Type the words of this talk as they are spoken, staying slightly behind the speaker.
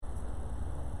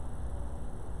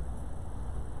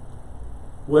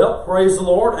Well, praise the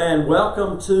Lord and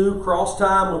welcome to Cross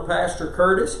Time with Pastor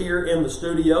Curtis here in the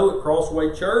studio at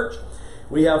CrossWay Church.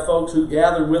 We have folks who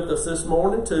gathered with us this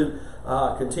morning to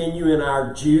continue in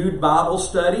our Jude Bible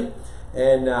study,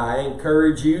 and I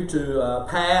encourage you to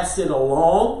pass it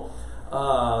along.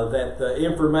 That the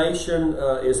information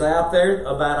is out there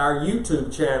about our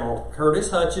YouTube channel,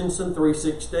 Curtis Hutchinson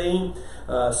 316.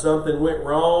 Something went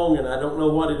wrong, and I don't know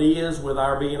what it is with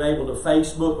our being able to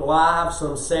Facebook Live.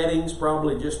 Some settings,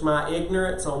 probably just my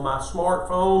ignorance on my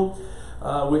smartphone,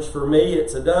 which for me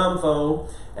it's a dumb phone.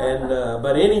 And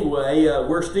but anyway,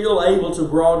 we're still able to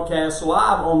broadcast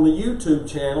live on the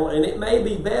YouTube channel, and it may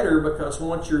be better because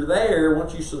once you're there,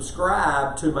 once you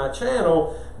subscribe to my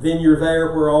channel, then you're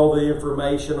there where all the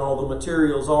information, all the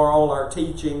materials are, all our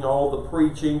teaching, all the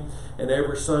preaching, and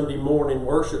every Sunday morning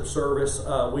worship service,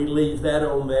 we leave that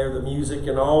on there, the music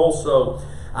and all. So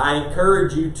I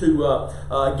encourage you to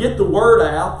get the word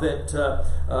out that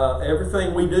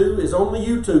everything we do is on the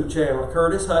YouTube channel,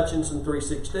 Curtis Hutchinson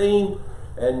 316.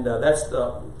 And that's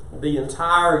the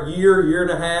entire year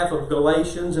and a half of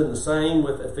Galatians, and the same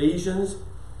with Ephesians.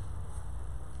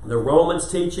 The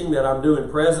Romans teaching that I'm doing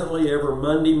presently every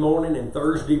Monday morning and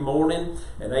Thursday morning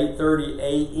at 8:30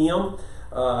 a.m.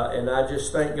 And I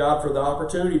just thank God for the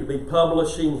opportunity to be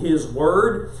publishing His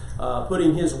Word,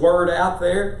 putting His Word out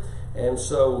there. And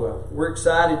so we're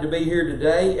excited to be here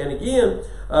today. And again,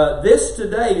 this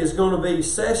today is going to be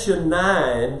session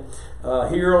 9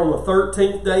 here on the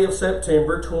 13th day of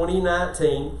September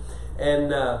 2019.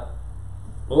 And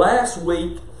last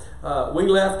week we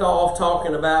left off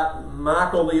talking about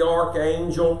Michael the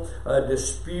Archangel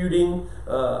disputing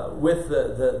with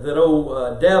that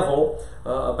old devil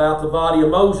about the body of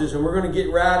Moses. And we're going to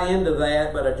get right into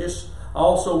that, but I just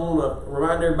also want to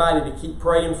remind everybody to keep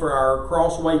praying for our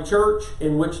CrossWay Church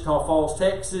in Wichita Falls,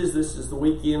 Texas. This is the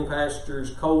weekend.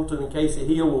 Pastors Colton and Casey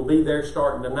Hill will be there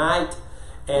starting tonight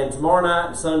and tomorrow night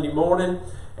and Sunday morning.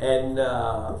 And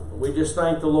we just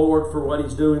thank the Lord for what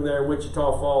He's doing there in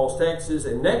Wichita Falls, Texas.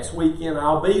 And next weekend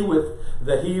I'll be with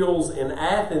the Hills in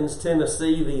Athens,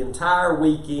 Tennessee, the entire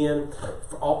weekend,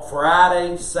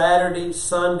 Friday, Saturday,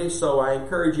 Sunday. So I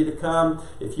encourage you to come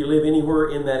if you live anywhere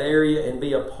in that area and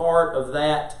be a part of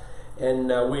that. And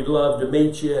we'd love to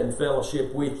meet you and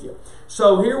fellowship with you.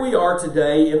 So here we are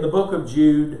today in the book of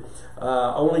Jude.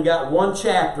 Only got one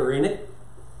chapter in it.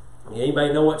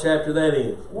 Anybody know what chapter that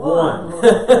is? One.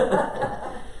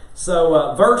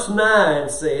 So verse 9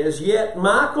 says, "Yet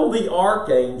Michael the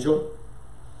archangel,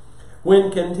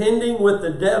 when contending with the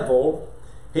devil,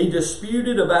 he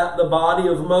disputed about the body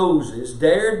of Moses,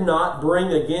 dared not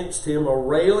bring against him a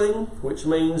railing," which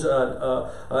means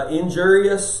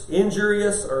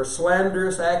injurious or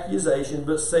slanderous accusation,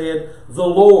 but said, "The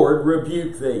Lord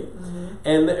rebuke thee." Mm-hmm.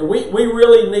 And we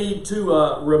really need to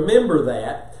remember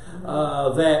that,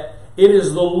 that it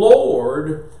is the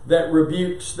Lord that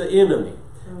rebukes the enemy.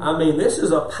 Mm-hmm. I mean, this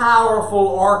is a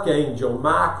powerful archangel,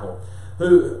 Michael,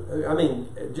 who, I mean,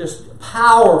 just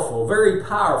powerful, very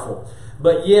powerful.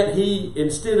 But yet he,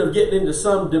 instead of getting into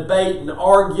some debate and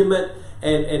argument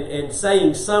and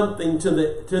saying something to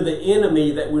the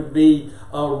enemy that would be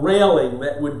railing,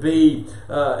 that would be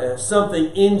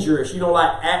something injurious,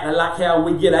 like how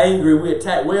we get angry, we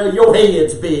attack. Well, your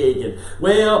head's big, and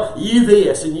well, you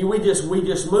this, and we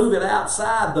just move it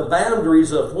outside the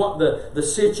boundaries of what the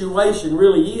situation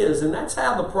really is, and that's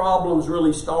how the problems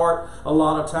really start. A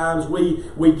lot of times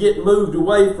we get moved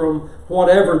away from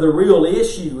whatever the real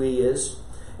issue is.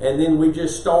 And then we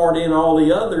just start in all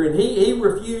the other. And he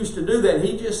refused to do that.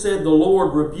 He just said, "The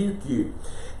Lord rebuke you."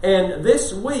 And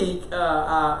this week,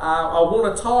 I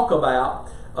want to talk about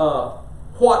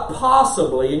what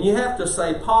possibly, and you have to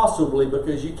say possibly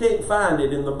because you can't find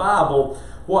it in the Bible,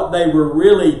 what they were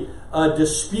really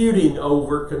disputing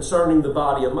over concerning the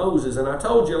body of Moses. And I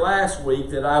told you last week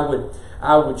that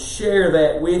I would share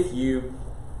that with you.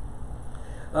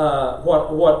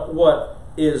 What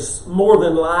is more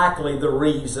than likely the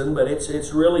reason, but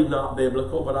it's really not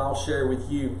biblical, but I'll share with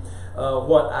you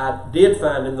what I did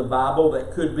find in the Bible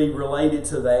that could be related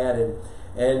to that.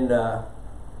 And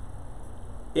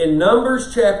in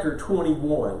Numbers chapter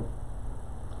 21,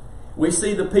 we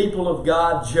see the people of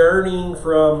God journeying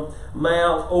from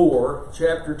Mount Or,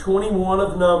 chapter 21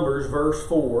 of Numbers, verse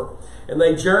 4. And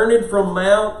they journeyed from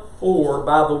Mount Or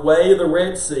by the way of the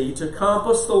Red Sea to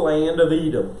compass the land of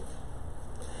Edom.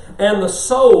 And the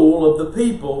soul of the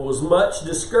people was much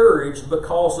discouraged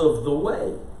because of the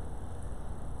way.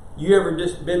 You ever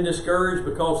been discouraged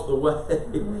because of the way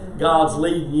God's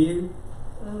leading you?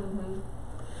 Mm-hmm.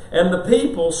 And the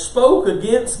people spoke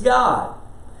against God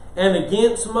and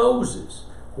against Moses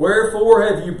Wherefore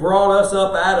have you brought us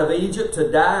up out of Egypt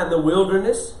to die in the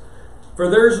wilderness? For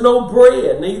there is no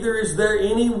bread, neither is there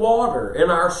any water,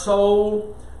 and our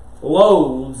soul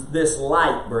loathes this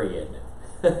light bread.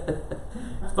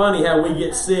 It's funny how we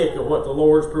get sick of what the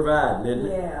Lord's providing, isn't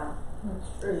it? Yeah,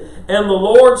 that's true. And the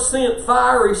Lord sent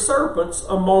fiery serpents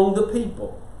among the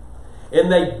people,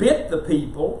 and they bit the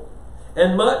people,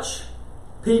 and much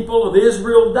people of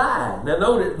Israel died. Now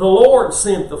notice, the Lord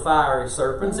sent the fiery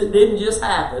serpents. It didn't just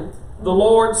happen. The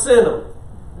Lord sent them.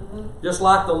 Just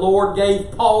like the Lord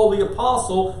gave Paul the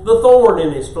apostle the thorn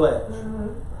in his flesh.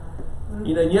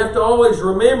 You know, you have to always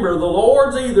remember the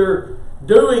Lord's either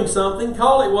doing something,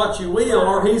 call it what you will,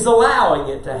 or He's allowing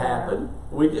it to happen.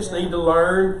 We just need to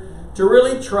learn to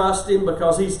really trust Him,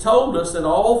 because He's told us that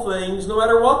all things, no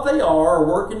matter what they are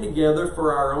working together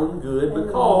for our own good,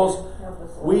 because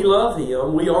we love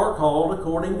Him. We are called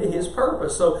according to His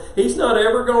purpose. So He's not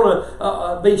ever going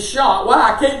to be shocked.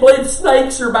 Why, I can't believe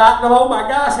snakes are biting. Oh my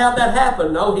gosh, how'd that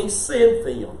happen? No, He sent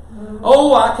them.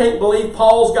 Oh, I can't believe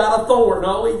Paul's got a thorn.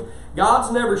 No,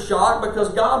 God's never shocked,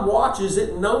 because God watches it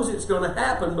and knows it's going to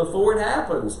happen before it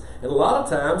happens. And a lot of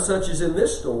times, such as in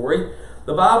this story,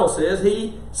 the Bible says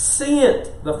He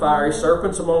sent the fiery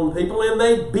serpents among the people, and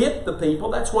they bit the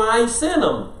people. That's why He sent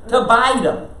them, to bite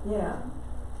them. Yeah.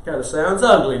 Kind of sounds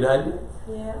ugly, doesn't it?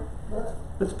 Yeah. But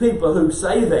the people who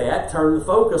say that turn the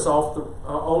focus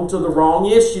onto the wrong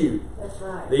issue. That's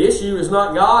right. The issue is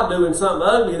not God doing something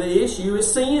ugly. The issue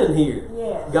is sin here.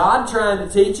 Yes. God trying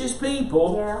to teach His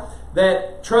people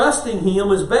that trusting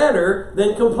Him is better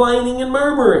than complaining and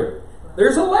murmuring.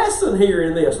 There's a lesson here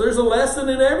in this. There's a lesson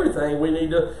in everything. We need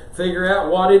to figure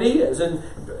out what it is. And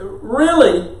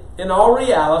really, in all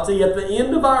reality, at the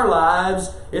end of our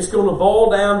lives, it's going to boil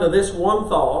down to this one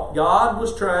thought. God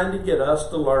was trying to get us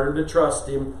to learn to trust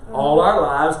Him all our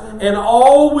lives. And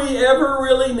all we ever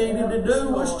really needed to do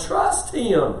was trust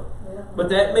Him. But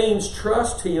that means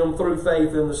trust Him through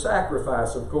faith in the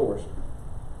sacrifice, of course.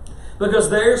 Because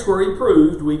there's where He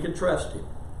proved we could trust Him.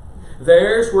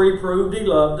 There's where He proved He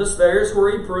loved us. There's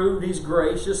where He proved He's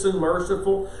gracious and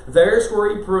merciful. There's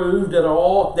where He proved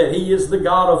that He is the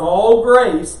God of all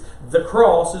grace. The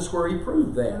cross is where He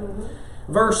proved that.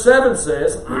 Verse 7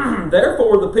 says,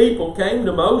 Therefore the people came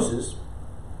to Moses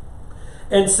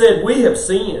and said, We have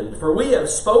sinned, for we have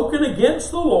spoken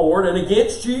against the Lord and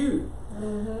against you.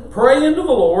 Pray unto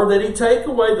the Lord that He take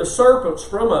away the serpents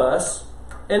from us.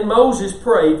 And Moses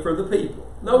prayed for the people.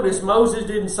 Notice Moses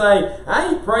didn't say,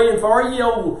 I ain't praying for you,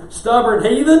 old stubborn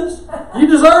heathens. You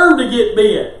deserve to get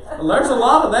bit. Well, there's a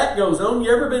lot of that goes on.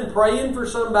 You ever been praying for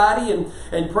somebody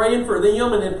and praying for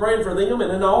them and then praying for them, and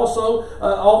then also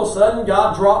all of a sudden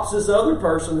God drops this other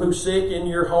person who's sick in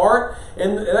your heart,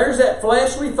 and there's that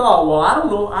fleshly thought, well, I don't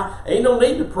know, ain't no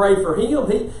need to pray for him.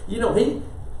 He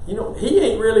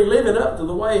ain't really living up to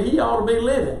the way he ought to be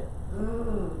living.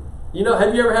 You know,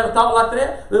 have you ever had a thought like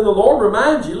that? Then the Lord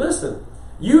reminds you, listen,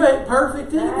 you ain't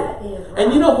perfect either. Right.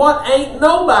 And you know what? Ain't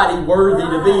nobody worthy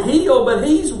to be healed, but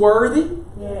He's worthy.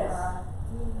 Yes.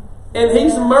 And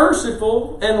He's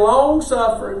merciful and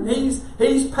long-suffering. He's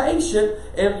patient.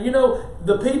 And you know,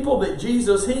 the people that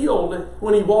Jesus healed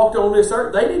when He walked on this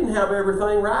earth, they didn't have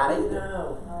everything right either.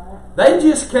 No. They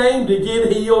just came to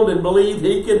get healed and believed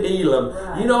He could heal them.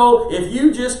 Right. You know, if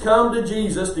you just come to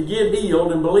Jesus to get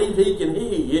healed and believe He can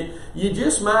heal you, you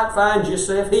just might find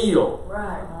yourself healed.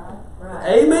 Right.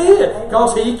 Amen.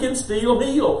 Because He can still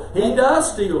heal. He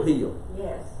does still heal.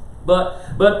 Yes. But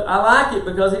I like it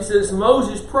because he says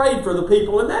Moses prayed for the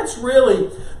people, and that's really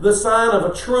the sign of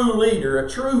a true leader, a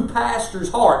true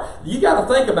pastor's heart. You got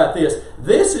to think about this.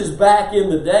 This is back in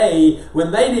the day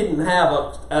when they didn't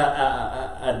have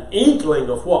an inkling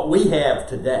of what we have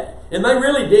today. And they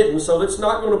really didn't, so it's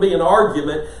not going to be an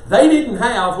argument. They didn't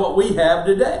have what we have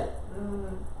today.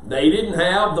 They didn't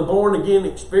have the born-again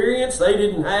experience. They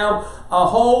didn't have a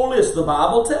whole list. The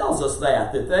Bible tells us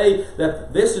that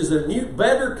this is a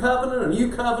better covenant, a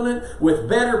new covenant with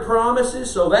better promises.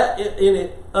 So that in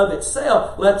it of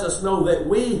itself lets us know that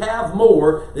we have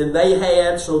more than they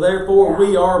had. So therefore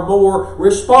we are more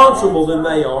responsible than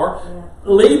they are.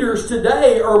 Leaders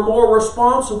today are more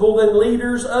responsible than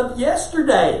leaders of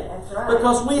yesterday. That's right.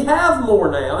 Because we have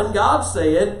more now. And God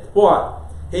said, what?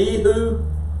 He who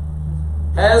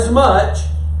has much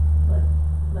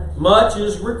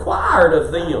is required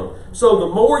of them. So the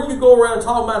more you go around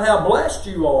talking about how blessed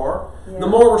you are, the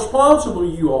more responsible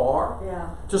you are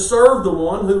to serve the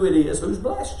one who it is who's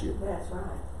blessed you. That's right.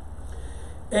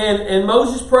 And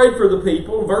Moses prayed for the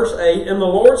people, verse 8, And the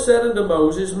Lord said unto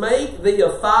Moses, Make thee a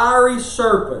fiery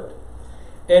serpent,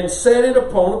 and set it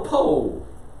upon a pole.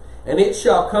 And it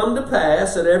shall come to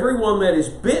pass that every one that is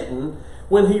bitten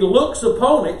when he looks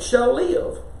upon it, shall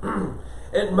live.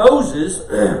 And Moses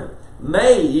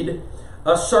made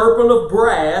a serpent of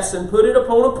brass and put it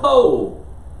upon a pole.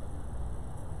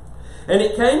 And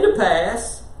it came to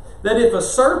pass that if a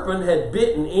serpent had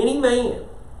bitten any man,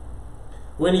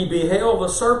 when he beheld the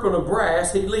serpent of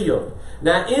brass, he lived.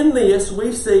 Now in this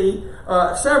we see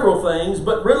several things,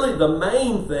 but really the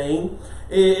main thing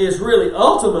is really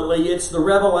ultimately it's the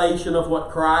revelation of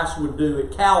what Christ would do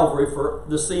at Calvary for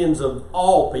the sins of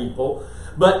all people.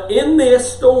 But in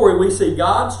this story we see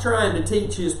God's trying to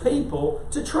teach His people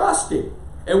to trust Him.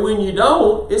 And when you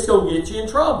don't, it's going to get you in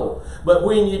trouble. But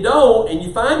when you don't, and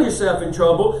you find yourself in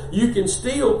trouble, you can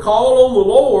still call on the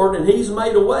Lord, and He's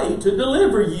made a way to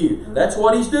deliver you. That's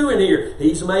what He's doing here.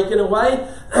 He's making a way.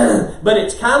 But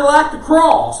it's kind of like the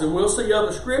cross, and we'll see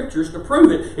other scriptures to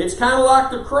prove it. It's kind of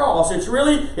like the cross.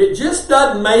 It just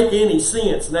doesn't make any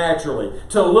sense naturally.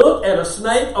 To look at a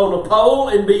snake on a pole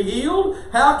and be healed?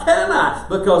 How can I?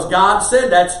 Because God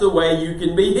said that's the way you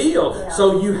can be healed. Yeah.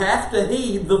 So you have to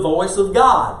heed the voice of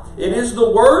God. It is the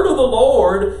word of the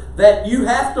Lord that you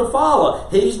have to follow.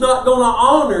 He's not going to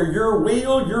honor your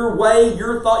will, your way,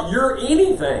 your thought, your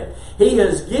anything. He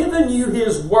has given you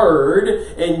His word,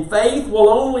 and faith will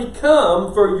only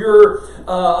come for your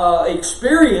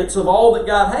experience of all that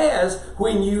God has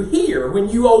when you hear, when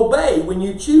you obey, when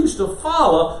you choose to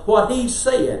follow what He's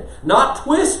saying. Not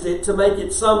twist it to make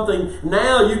it something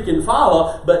now you can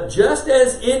follow, but just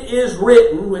as it is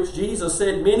written, which Jesus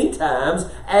said many times,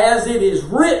 as it is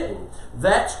written.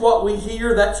 That's what we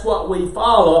hear, that's what we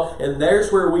follow, and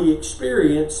there's where we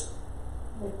experience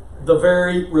the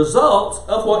very results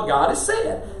of what God has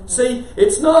said. See,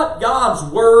 it's not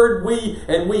God's word we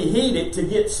heed it to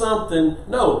get something.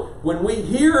 No, when we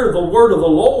hear the word of the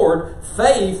Lord,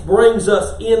 faith brings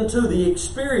us into the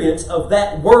experience of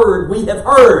that word we have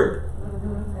heard.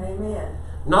 Amen.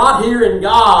 Not hearing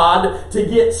God to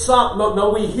get something.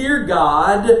 No, we hear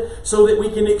God so that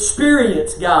we can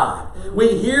experience God.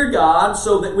 We hear God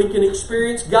so that we can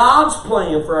experience God's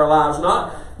plan for our lives.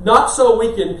 Not so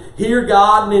we can hear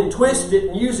God and then twist it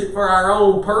and use it for our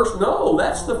own person. No,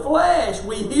 that's the flesh.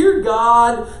 We hear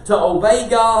God to obey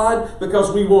God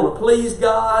because we want to please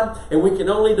God, and we can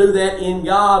only do that in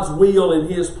God's will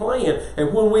and His plan.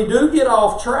 And when we do get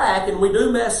off track and we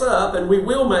do mess up, and we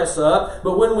will mess up,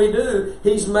 but when we do,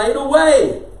 He's made a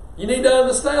way. You need to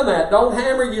understand that. Don't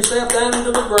hammer yourself down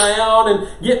into the ground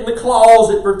and get in the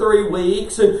closet for 3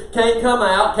 weeks and can't come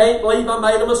out. Can't believe I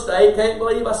made a mistake. Can't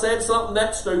believe I said something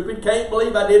that stupid. Can't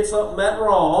believe I did something that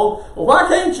wrong. Well, why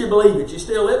can't you believe it? You're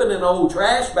still living in an old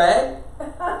trash bag.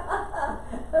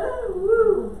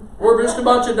 We're just a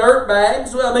bunch of dirt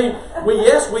bags. I mean,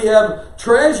 we have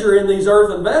treasure in these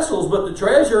earthen vessels, but the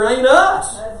treasure ain't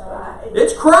us. That's right.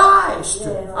 It's Christ,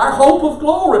 Yes. our hope of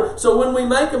glory. So when we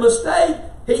make a mistake,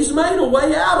 He's made a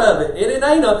way out of it. And it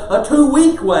ain't a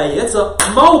 2-week way. It's a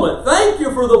moment. Thank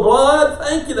you for the blood.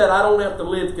 Thank you that I don't have to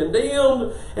live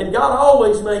condemned. And God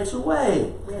always makes a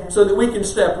way. Yeah. So that we can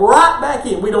step right back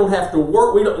in. We don't have to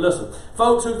work. Listen,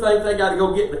 folks who think they got to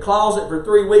go get in the closet for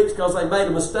 3 weeks because they made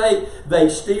a mistake, they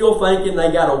still thinking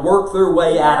they got to work their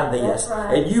way out of this. That's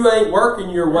right. And you ain't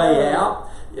working your way out.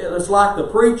 It's like the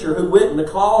preacher who went in the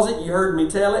closet. You heard me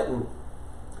tell it. And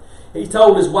he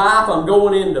told his wife, I'm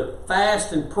going in to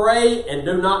fast and pray, and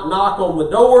do not knock on the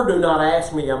door. Do not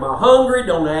ask me, am I hungry?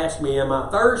 Don't ask me, am I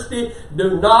thirsty?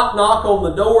 Do not knock on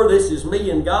the door. This is me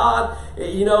and God.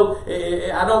 You know,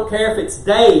 I don't care if it's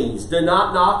days. Do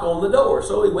not knock on the door.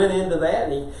 So he went into that,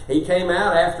 and he came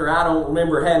out after I don't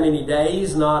remember how many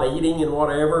days, not eating and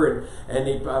whatever, and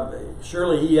he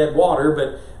surely he had water,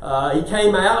 but he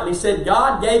came out and he said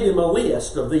God gave him a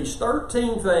list of these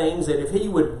 13 things that if he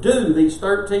would do these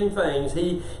 13 things,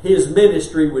 his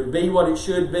ministry would be what it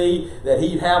should be, that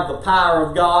he'd have the power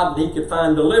of God and he could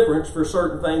find deliverance for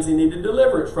certain things he needed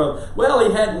deliverance from. Well,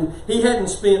 he hadn't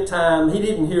spent time, he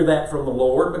didn't hear that from the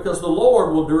Lord, because the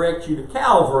Lord will direct you to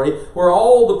Calvary, where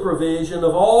all the provision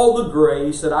of all the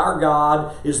grace that our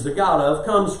God is the God of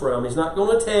comes from. He's not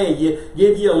going to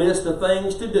give you a list of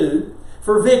things to do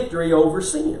for victory over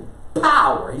sin.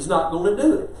 Power. He's not going to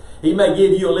do it. He may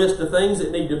give you a list of things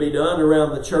that need to be done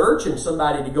around the church and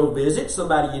somebody to go visit,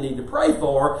 somebody you need to pray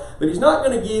for, but He's not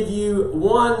going to give you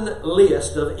one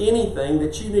list of anything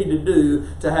that you need to do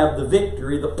to have the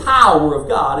victory, the power of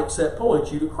God, except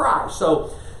point you to Christ.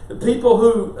 So people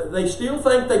who, they still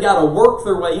think they got to work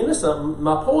their way into something,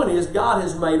 my point is God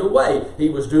has made a way. He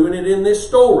was doing it in this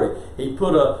story. He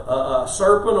put a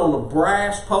serpent on a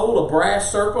brass pole, a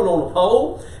brass serpent on a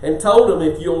pole, and told him,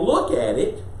 if you'll look at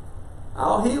it,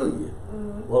 I'll heal you.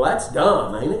 Mm-hmm. Well, that's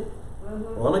dumb, ain't it?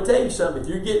 Well, let me tell you something. If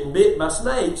you're getting bit by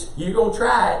snakes, you're going to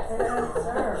try it. Yes,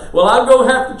 sir. Well, I'm going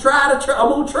to have to try. I'm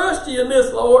going to trust you in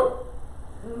this, Lord.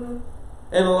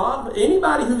 And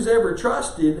anybody who's ever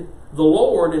trusted the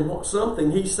Lord in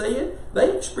something He said,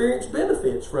 they experience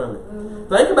benefits from it.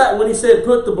 Think about when He said,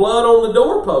 put the blood on the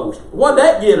doorpost. What'd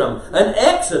that get them? An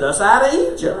exodus out of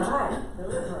Egypt. Right.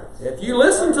 If you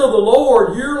listen to the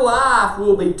Lord, your life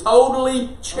will be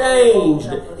totally changed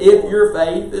if your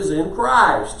faith is in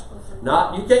Christ.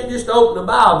 You can't just open the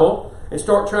Bible and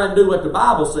start trying to do what the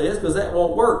Bible says, because that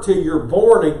won't work. Till you're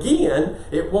born again,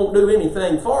 it won't do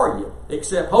anything for you,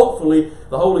 except hopefully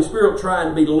the Holy Spirit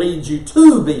trying to lead you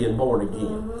to being born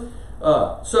again.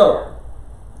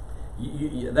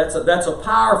 That's a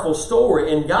powerful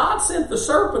story. And God sent the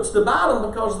serpents to bite them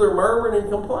because they're murmuring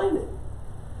and complaining.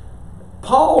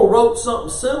 Paul wrote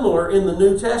something similar in the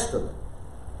New Testament.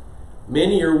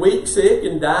 Many are weak, sick,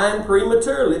 and dying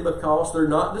prematurely because they're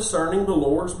not discerning the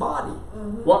Lord's body.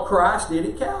 What Christ did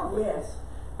at Calvary. Yes.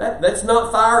 That's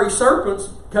not fiery serpents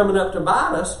coming up to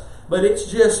bite us, but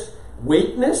it's just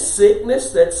weakness,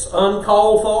 sickness that's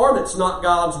uncalled for, that's not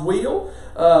God's will.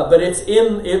 But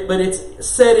it's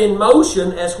set in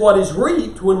motion as what is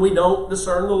reaped when we don't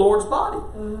discern the Lord's body.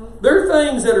 There are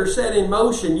things that are set in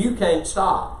motion you can't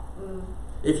stop.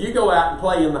 If you go out and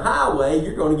play in the highway,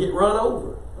 you're going to get run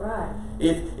over. Right.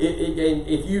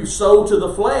 If you sow to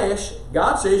the flesh,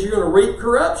 God says you're going to reap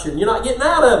corruption. You're not getting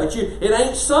out of it. It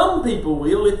ain't some people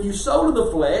will. If you sow to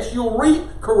the flesh, you'll reap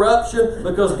corruption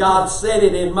because God set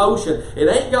it in motion. It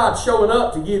ain't God showing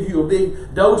up to give you a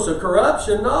big dose of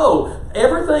corruption. No.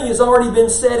 Everything has already been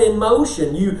set in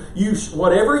motion.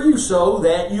 Whatever you sow,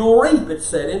 that you'll reap. It's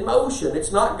set in motion.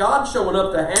 It's not God showing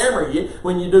up to hammer you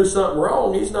when you do something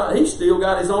wrong. He's still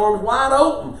got His arms wide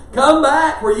open. Come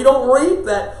back where you don't reap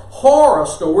that horror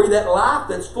story, that life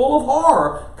that's full of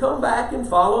horror. Come back and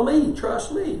follow me.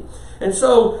 Trust me. And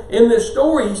so in this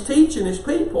story, He's teaching His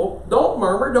people, don't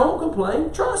murmur, don't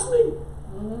complain, trust me.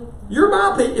 You're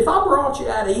my people. If I brought you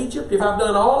out of Egypt, if I've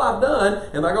done all I've done,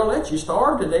 am I going to let you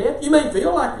starve to death? You may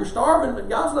feel like you're starving, but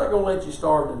God's not going to let you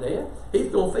starve to death.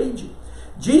 He's going to feed you.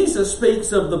 Jesus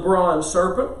speaks of the bronze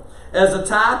serpent as a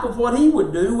type of what He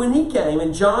would do when He came.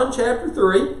 In John chapter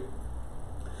 3,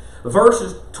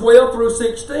 verses 12 through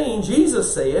 16,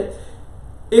 Jesus said,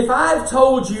 if I've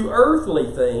told you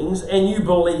earthly things and you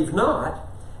believe not,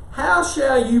 how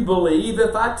shall you believe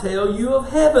if I tell you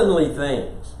of heavenly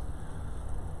things?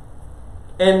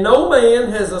 And no man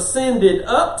has ascended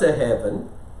up to heaven,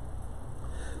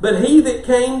 but He that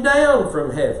came down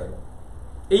from heaven,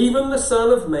 even the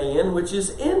Son of Man which is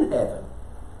in heaven.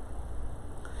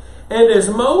 And as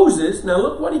Moses, now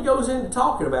look what he goes into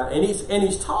talking about, and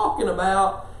he's talking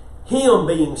about Him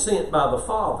being sent by the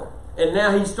Father. And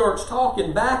now he starts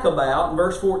talking back about, in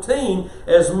verse 14,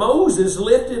 as Moses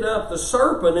lifted up the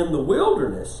serpent in the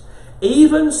wilderness,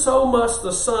 even so must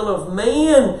the Son of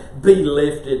Man be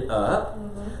lifted up,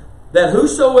 that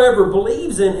whosoever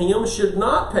believes in Him should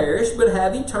not perish, but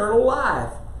have eternal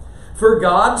life. For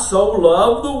God so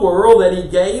loved the world that He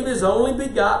gave His only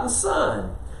begotten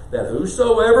Son, that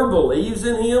whosoever believes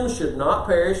in Him should not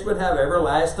perish, but have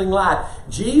everlasting life.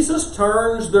 Jesus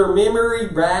turns their memory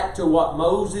back to what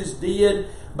Moses did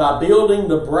by building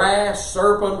the brass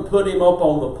serpent and put him up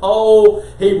on the pole.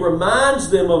 He reminds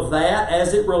them of that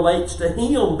as it relates to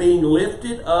Him being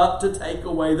lifted up to take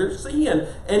away their sin.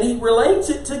 And He relates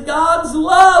it to God's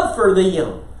love for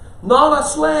them. Not a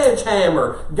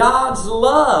sledgehammer. God's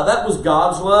love. That was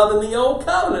God's love in the Old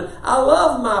Covenant. I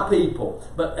love my people.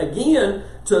 But again,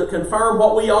 to confirm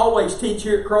what we always teach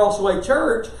here at CrossWay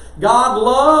Church, God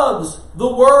loves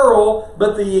the world,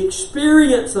 but the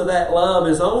experience of that love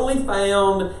is only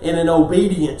found in an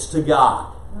obedience to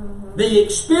God. The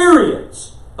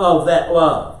experience of that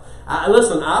love.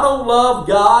 Listen, I don't love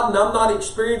God, and I'm not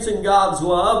experiencing God's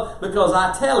love because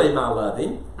I tell Him I love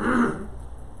Him.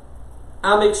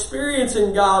 I'm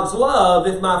experiencing God's love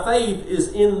if my faith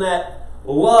is in that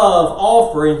love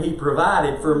offering He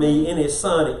provided for me in His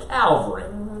Son at Calvary.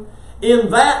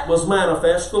 In that was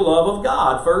manifest the love of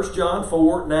God. 1 John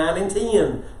 4, 9 and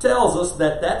 10 tells us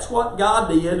that that's what God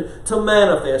did to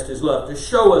manifest His love, to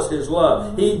show us His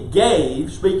love. He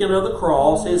gave, speaking of the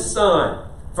cross, His Son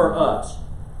for us.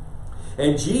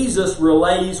 And Jesus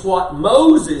relays what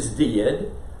Moses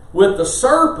did with the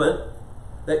serpent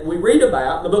that we read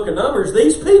about in the book of Numbers.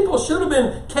 These people should have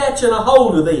been catching a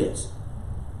hold of this.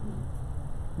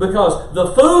 Because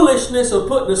the foolishness of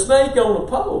putting a snake on a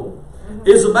pole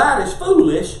is about as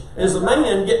foolish as a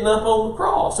man getting up on the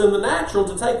cross in the natural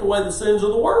to take away the sins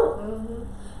of the world.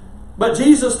 But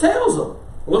Jesus tells them,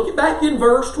 look back in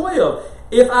verse 12,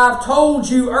 if I've told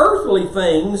you earthly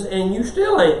things and you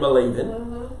still ain't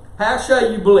believing, how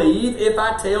shall you believe if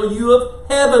I tell you of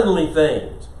heavenly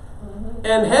things?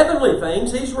 And heavenly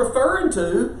things, he's referring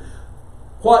to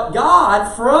what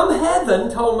God from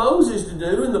heaven told Moses to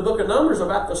do in the book of Numbers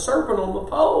about the serpent on the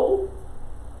pole.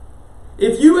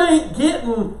 If you ain't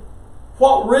getting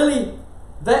what really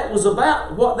that was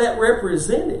about, what that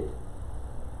represented,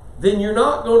 then you're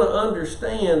not going to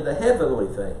understand the heavenly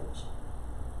things.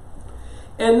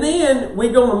 And then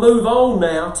we're going to move on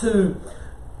now to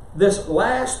this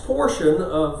last portion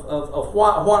of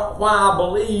why I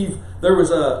believe there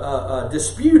was a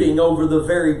disputing over the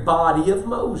very body of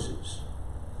Moses.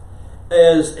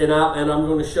 And I'm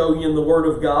going to show you in the Word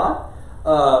of God,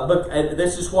 and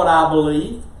this is what I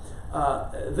believe.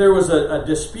 There was a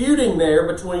disputing there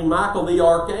between Michael the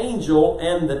archangel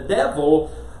and the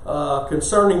devil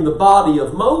concerning the body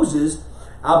of Moses.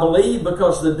 I believe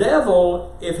because the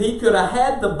devil, if he could have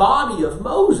had the body of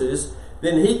Moses,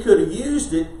 then he could have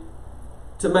used it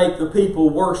to make the people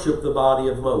worship the body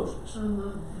of Moses.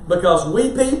 Because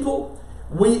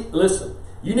listen,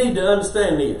 you need to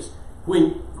understand this.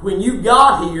 When you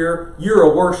got here, you're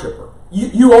a worshiper.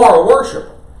 You are a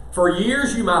worshiper. For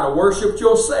years, you might have worshipped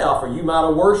yourself, or you might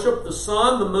have worshipped the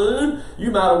sun, the moon. You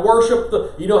might have worshipped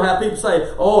you know how people say,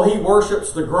 oh, he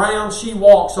worships the ground she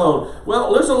walks on.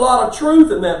 Well, there's a lot of truth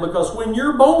in that, because when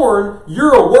you're born,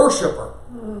 you're a worshiper.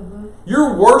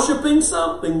 You're worshiping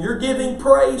something. You're giving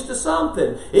praise to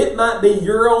something. It might be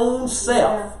your own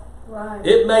self. Right.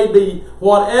 It may be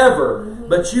whatever,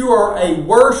 but you are a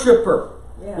worshiper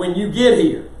when you get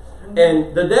here.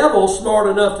 And the devil's smart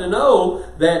enough to know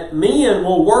that men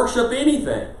will worship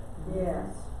anything. Yes.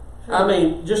 I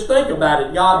mean, just think about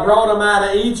it. God brought them out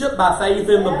of Egypt by faith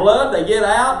in the blood. They get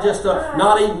out just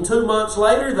not even 2 months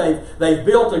later. They've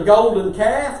built a golden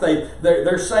calf.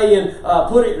 They're saying,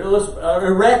 let's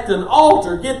erect an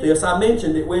altar. Get this, I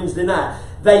mentioned it Wednesday night.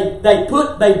 They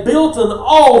built an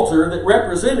altar that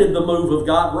represented the move of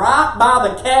God right by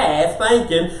the calf,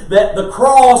 thinking that the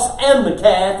cross and the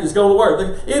calf is going to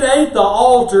work. It ain't the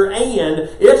altar and,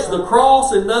 it's the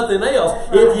cross and nothing else.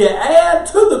 If you add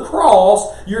to the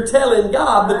cross, you're telling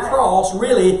God the cross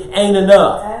really ain't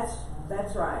enough.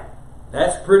 That's right.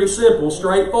 That's pretty simple,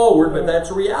 straightforward, but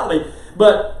that's reality.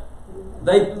 But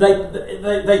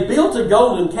They built a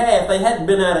golden calf. They hadn't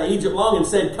been out of Egypt long, and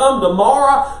said, come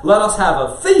tomorrow, let us have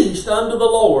a feast unto the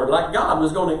Lord. Like God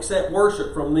was going to accept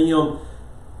worship from them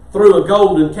through a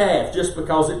golden calf just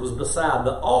because it was beside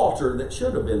the altar that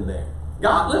should have been there.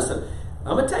 God, listen,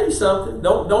 I'm going to tell you something.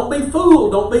 Don't be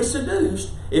fooled. Don't be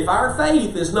seduced. If our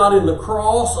faith is not in the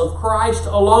cross of Christ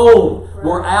alone,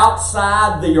 we're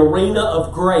outside the arena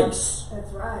of grace.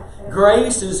 That's right.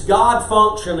 Grace is God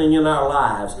functioning in our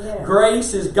lives. Yeah.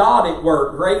 Grace is God at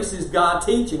work. Grace is God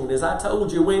teaching. And as I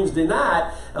told you Wednesday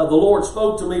night, the Lord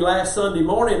spoke to me last Sunday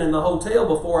morning in the hotel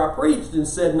before I preached and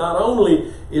said, not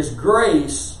only is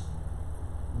grace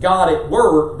God at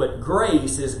work, but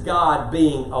grace is God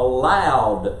being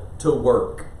allowed to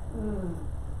work.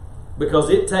 Because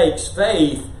it takes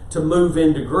faith to move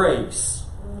into grace.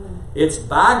 It's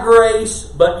by grace,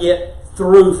 but yet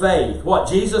through faith. What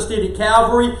Jesus did at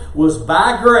Calvary was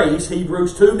by grace,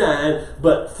 Hebrews 2:9,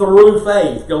 but through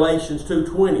faith, Galatians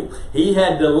 2:20. He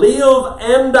had to live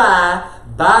and die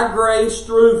by grace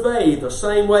through faith, the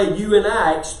same way you and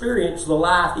I experience the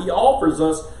life He offers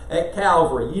us at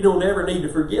Calvary. You don't ever need to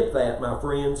forget that, my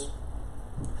friends.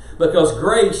 Because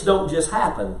grace don't just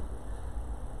happen.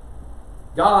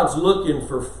 God's looking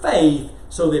for faith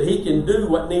so that He can do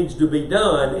what needs to be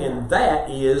done, and that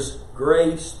is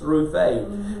grace through faith.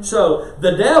 So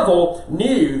the devil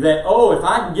knew that, if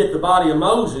I can get the body of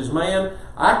Moses, man,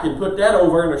 I can put that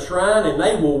over in a shrine and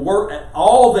they will work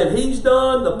all that he's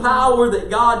done, the power that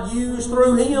God used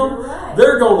through him.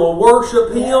 They're going to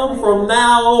worship him from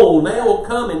now on. They will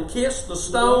come and kiss the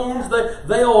stones.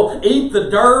 They'll eat the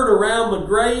dirt around the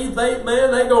grave. They're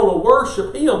going to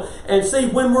worship him. And see,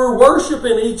 when we're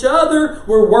worshiping each other,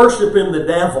 we're worshiping the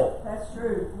devil. That's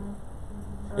true.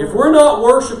 If we're not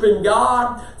worshiping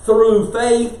God through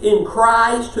faith in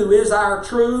Christ, who is our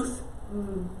truth,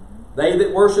 they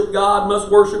that worship God must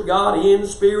worship God in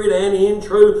spirit and in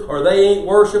truth, or they ain't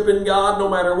worshiping God no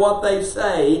matter what they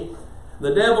say.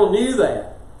 The devil knew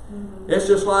that. It's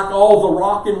just like all the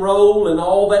rock and roll and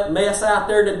all that mess out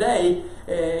there today.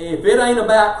 If it ain't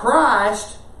about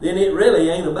Christ, then it really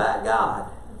ain't about God.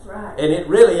 That's right. And it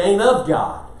really ain't of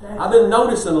God. I've been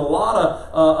noticing a lot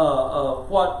of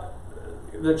what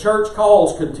the church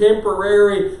calls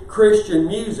contemporary Christian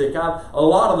music. A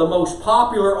lot of the most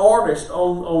popular artists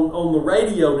on the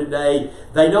radio today,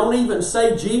 they don't even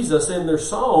say Jesus in their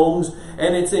songs,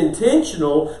 and it's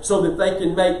intentional so that they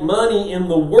can make money in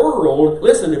the world.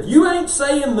 Listen, if you ain't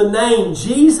saying the name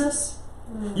Jesus,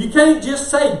 you can't just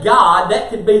say God. That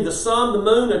could be the sun, the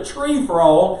moon, a tree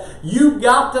frog. You've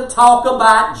got to talk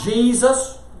about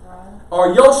Jesus,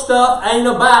 or your stuff ain't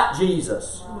about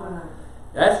Jesus.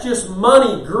 That's just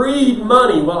money, greed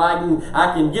money. Well, I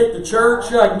can get the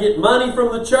church, I can get money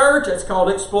from the church. That's called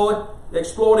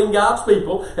exploiting God's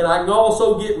people. And I can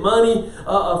also get money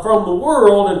from the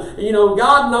world. And,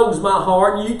 God knows my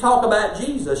heart. And you talk about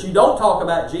Jesus. You don't talk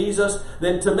about Jesus,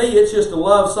 then to me it's just a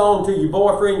love song to your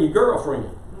boyfriend, your girlfriend.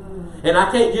 And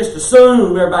I can't just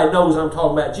assume everybody knows I'm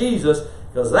talking about Jesus,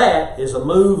 because that is a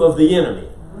move of the enemy.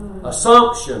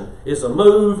 Assumption is a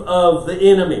move of the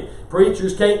enemy.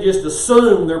 Preachers can't just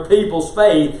assume their people's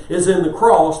faith is in the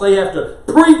cross. They have to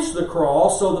preach the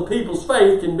cross so the people's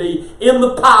faith can be in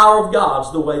the power of God.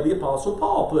 It's the way the Apostle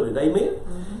Paul put it. Amen?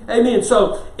 Mm-hmm. Amen.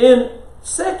 So in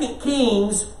 2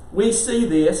 Kings, we see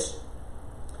this,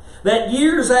 that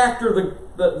years after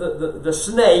the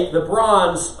snake, the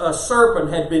bronze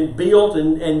serpent, had been built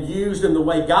and used in the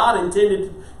way God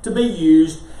intended to be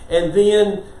used, and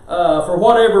then for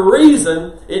whatever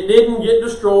reason, it didn't get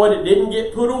destroyed, it didn't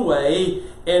get put away,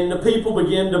 and the people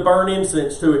began to burn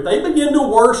incense to it. They began to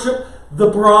worship the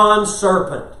bronze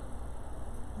serpent.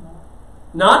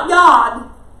 Not God,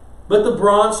 but the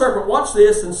bronze serpent. Watch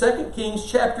this in 2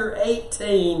 Kings chapter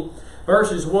 18,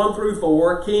 verses 1 through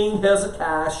 4. King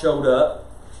Hezekiah showed up.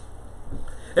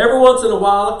 Every once in a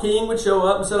while, a king would show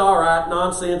up and said, all right,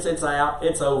 nonsense, it's out,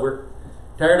 it's over.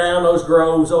 Tear down those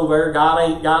groves over there. God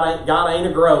ain't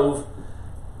a grove.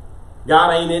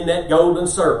 God ain't in that golden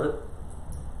serpent.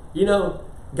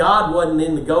 God wasn't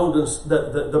in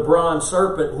the bronze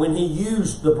serpent when He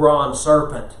used the bronze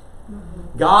serpent.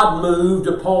 God moved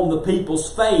upon the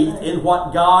people's faith in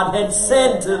what God had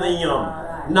said to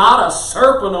them. Not a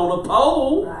serpent on a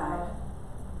pole.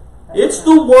 It's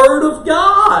the Word of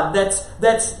God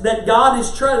that God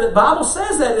is trying. The Bible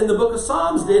says that in the book of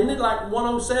Psalms, didn't it? Like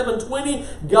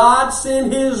 107:20, God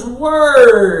sent His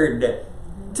Word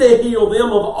to heal them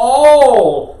of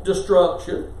all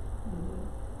destruction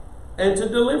and to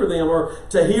deliver them, or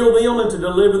to heal them and to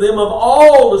deliver them of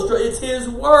all destruction. It's His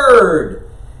Word.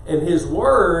 And His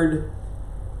Word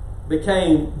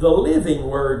became the living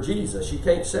Word, Jesus. You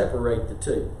can't separate the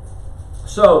two.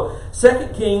 So,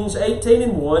 2 Kings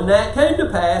 18:1, now it came to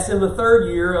pass in the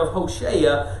 3rd year of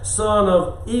Hoshea, son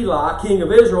of Elah, king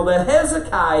of Israel, that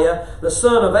Hezekiah, the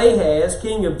son of Ahaz,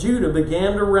 king of Judah,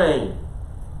 began to reign.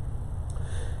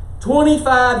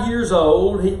 25 years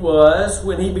old he was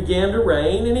when he began to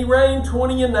reign, and he reigned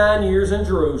 29 years in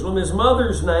Jerusalem. His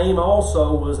mother's name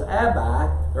also was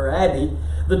Abi,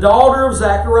 the daughter of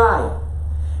Zechariah.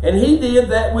 And he did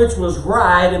that which was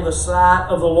right in the sight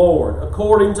of the Lord,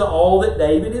 according to all that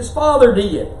David his father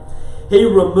did. He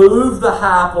removed the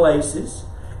high places,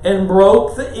 and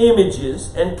broke the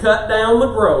images, and cut down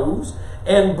the groves,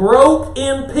 and broke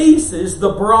in pieces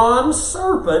the bronze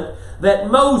serpent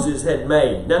that Moses had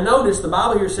made. Now notice the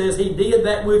Bible here says he did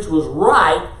that which was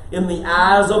right in the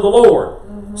eyes of the Lord.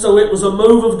 So it was a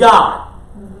move of God,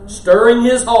 stirring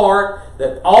His heart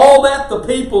that all that the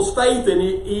people's faith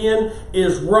in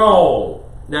is wrong.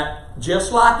 Now,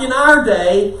 just like in our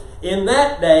day, in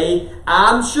that day,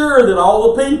 I'm sure that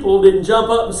all the people didn't jump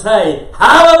up and say,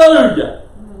 hallelujah!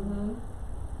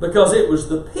 Because it was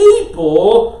the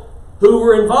people who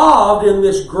were involved in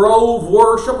this grove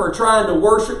worship, or trying to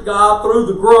worship God through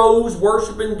the groves,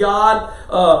 worshiping God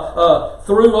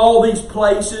through all these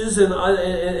places and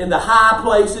the high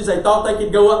places. They thought they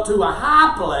could go up to a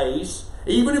high place.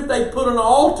 Even if they put an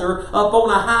altar up on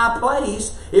a high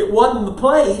place, it wasn't the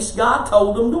place God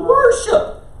told them to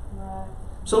worship.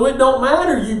 So it don't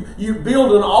matter. You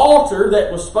build an altar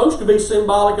that was supposed to be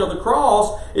symbolic of the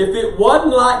cross. If it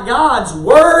wasn't like God's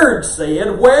Word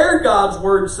said, where God's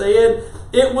Word said,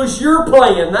 it was your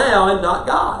plan now and not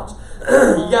God's.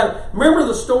 You got to remember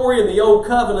the story in the Old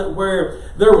Covenant where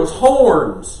there was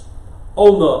horns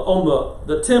on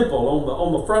the temple,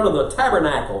 on the front of the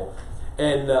tabernacle.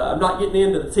 And I'm not getting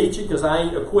into the teaching because I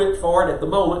ain't equipped for it at the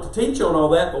moment to teach on all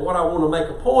that. But what I want to make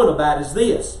a point about is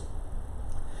this.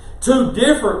 2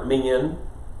 different men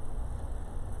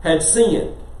had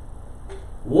sinned.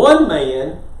 One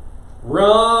man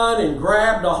run and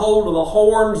grabbed a hold of the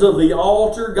horns of the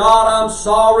altar. God, I'm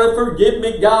sorry. Forgive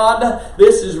me, God.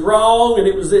 This is wrong. And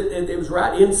it was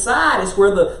right inside. It's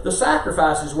where the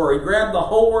sacrifices were. He grabbed the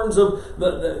horns of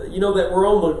that were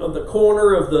on the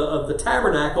corner of the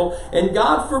tabernacle. And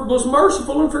God was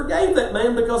merciful and forgave that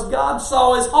man because God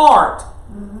saw his heart.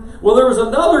 Well, there was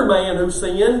another man who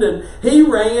sinned, and he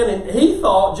ran, and he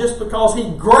thought just because he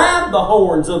grabbed the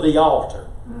horns of the altar,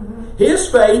 his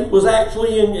faith was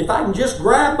actually in, if I can just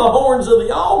grab the horns of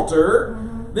the altar,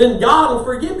 then God will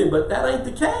forgive me. But that ain't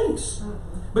the case.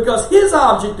 Because his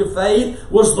object of faith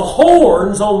was the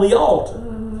horns on the altar.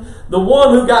 The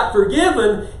one who got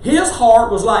forgiven, his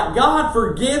heart was like, God,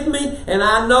 forgive me, and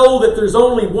I know that there's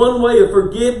only one way of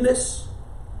forgiveness.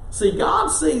 See, God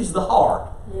sees the heart.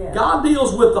 Yeah. God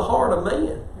deals with the heart of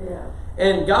man. Yeah.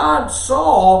 And God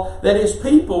saw that his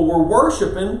people were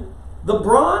worshiping the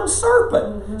bronze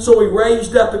serpent. So he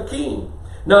raised up a king.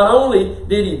 Not only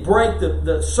did he break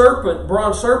the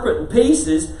bronze serpent in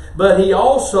pieces, but he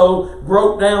also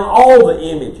broke down all the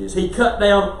images. He cut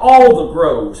down all the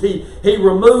groves. He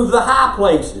removed the high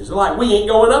places. Like, we ain't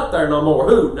going up there no more.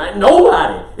 Who?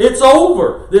 Nobody. It's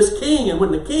over. This king. And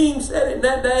when the king said it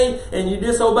that day and you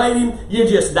disobeyed him, you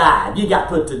just died. You got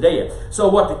put to death. So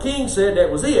what the king said,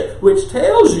 that was it. Which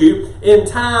tells you, in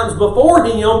times before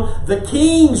him, the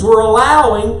kings were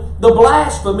allowing the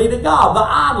blasphemy to God, the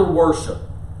idol worship.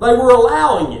 They were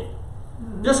allowing it.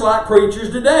 Just like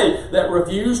preachers today that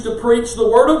refuse to preach the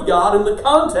Word of God in the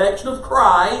context of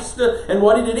Christ and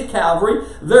what He did at Calvary.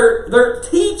 They're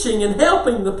teaching and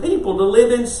helping the people to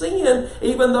live in sin,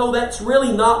 even though that's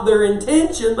really not their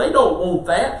intention. They don't want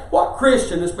that. What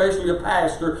Christian, especially a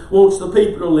pastor, wants the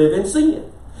people to live in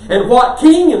sin? And what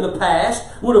king in the past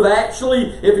would have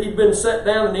actually, if he'd been sat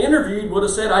down and interviewed, would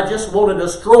have said, I just want to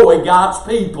destroy God's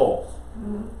people.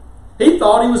 He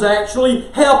thought he was actually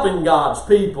helping God's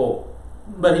people.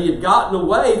 But he had gotten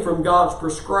away from God's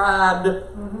prescribed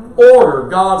order,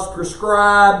 God's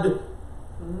prescribed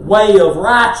way of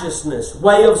righteousness,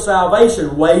 way of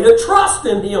salvation, way to trust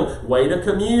in Him, way to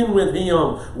commune with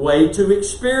Him, way to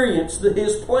experience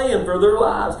His plan for their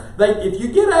lives. If you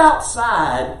get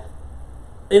outside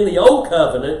in the Old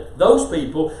Covenant, those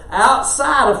people,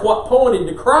 outside of what pointed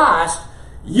to Christ,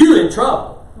 you're in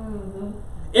trouble.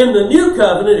 In the New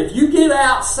Covenant, if you get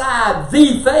outside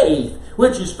the faith,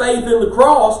 which is faith in the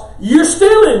cross, you're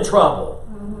still in trouble.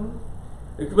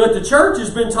 But the church has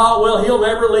been taught, well, He'll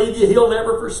never leave you, He'll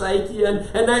never forsake you, and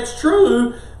that's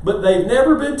true, but they've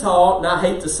never been taught, and I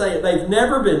hate to say it, they've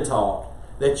never been taught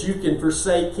that you can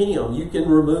forsake Him, you can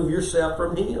remove yourself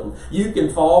from Him, you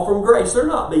can fall from grace. They're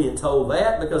not being told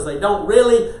that because they don't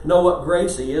really know what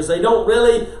grace is. They don't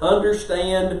really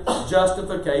understand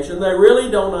justification. They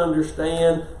really don't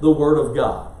understand the Word of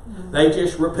God. They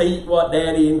just repeat what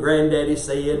Daddy and Granddaddy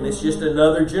said, and it's just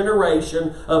another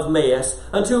generation of mess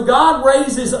until God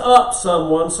raises up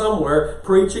someone somewhere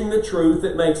preaching the truth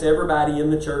that makes everybody in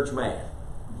the church mad.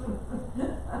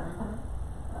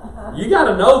 You got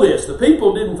to know this. The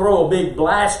people didn't throw a big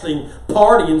blasting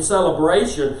party and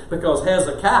celebration because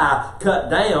Hezekiah cut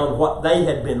down what they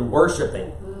had been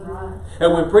worshiping.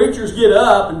 And when preachers get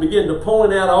up and begin to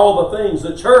point out all the things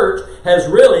the church has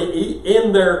really,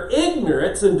 in their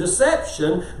ignorance and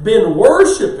deception, been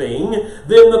worshiping,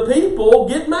 then the people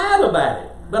get mad about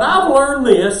it. But I've learned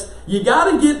this. You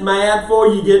got to get mad before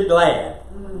you get glad.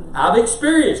 I've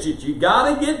experienced it. You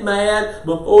got to get mad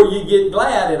before you get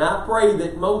glad. And I pray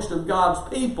that most of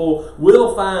God's people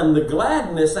will find the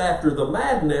gladness after the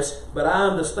madness, but I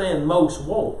understand most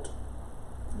won't.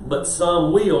 But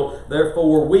some will.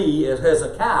 Therefore, we, as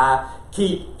Hezekiah,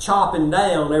 keep chopping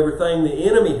down everything the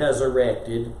enemy has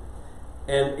erected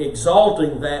and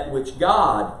exalting that which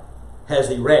God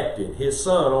has erected, His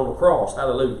Son on the cross.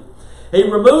 Hallelujah. He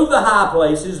removed the high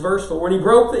places, verse 4, and He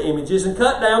broke the images and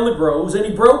cut down the groves, and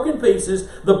He broke in pieces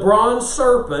the bronze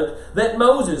serpent that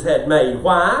Moses had made.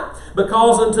 Why?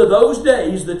 Because unto those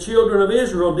days the children of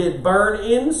Israel did burn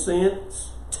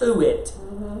incense to it.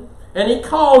 And He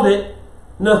called it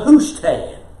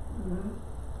Nehushtan.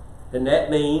 And that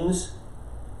means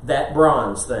that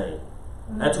bronze thing.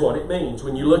 That's what it means.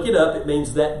 When you look it up, it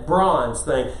means that bronze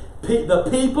thing. The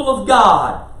people of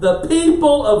God. The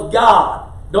people of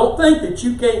God. Don't think that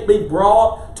you can't be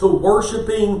brought to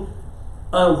worshiping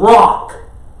a rock.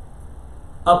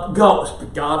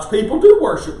 God's people do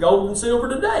worship gold and silver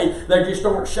today. They just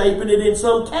aren't shaping it in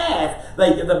some calf.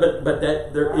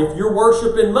 If you're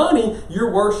worshiping money,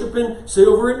 you're worshiping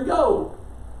silver and gold.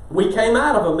 We came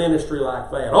out of a ministry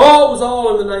like that. Oh, it was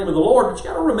all in the name of the Lord. But you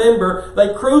got to remember,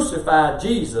 they crucified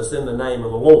Jesus in the name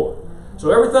of the Lord. So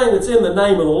everything that's in the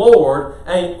name of the Lord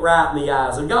ain't right in the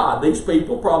eyes of God. These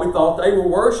people probably thought they were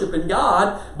worshiping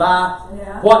God by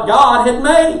what God had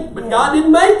made. But God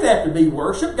didn't make that to be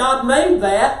worship. God made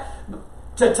that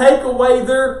to take away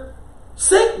their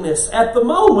sickness at the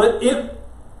moment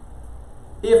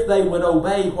if they would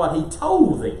obey what He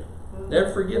told them.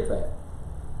 Never forget that.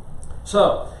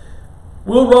 So,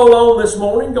 we'll roll on this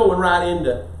morning, going right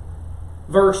into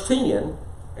verse 10.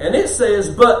 And it says,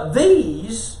 but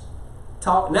these...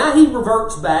 Now he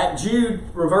reverts back, Jude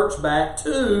reverts back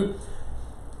to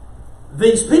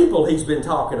these people he's been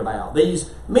talking about.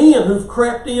 These men who've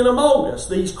crept in among us.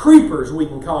 These creepers, we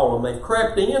can call them. They've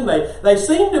crept in. They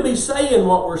seem to be saying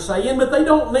what we're saying, but they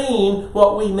don't mean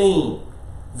what we mean.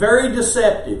 Very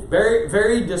deceptive. Very,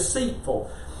 very deceitful.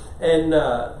 And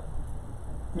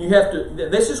you have to...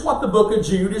 This is what the book of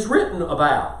Jude is written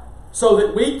about. So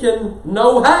that we can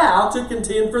know how to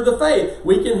contend for the faith.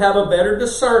 We can have a better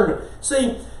discernment.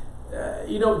 See,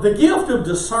 the gift of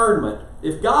discernment,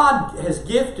 if God has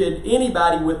gifted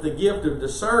anybody with the gift of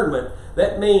discernment,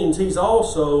 that means He's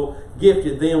also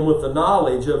gifted them with the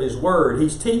knowledge of His Word.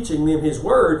 He's teaching them His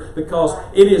Word because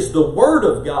it is the Word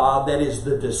of God that is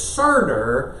the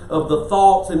discerner of the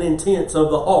thoughts and intents of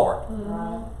the heart.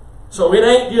 So it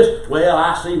ain't just, well,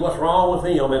 I see what's wrong with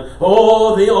him, and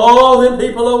all them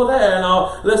people over there.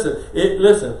 No, listen.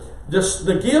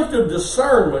 The gift of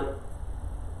discernment,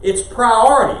 its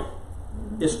priority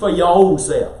is for your own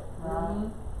self.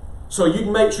 So you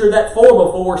can make sure that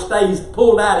 4x4 stays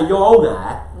pulled out of your own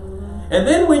eye. And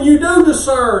then when you do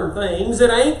discern things, it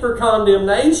ain't for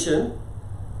condemnation.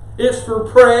 It's for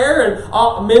prayer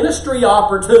and ministry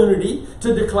opportunity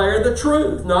to declare the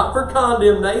truth, not for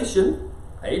condemnation.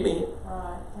 Amen.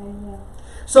 Amen.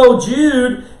 So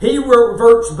Jude, he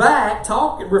reverts back,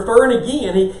 referring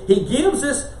again. He gives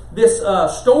this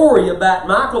story about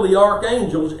Michael the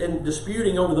archangel and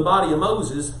disputing over the body of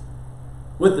Moses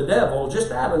with the devil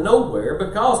just out of nowhere,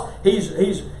 because he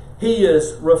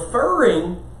is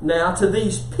referring now to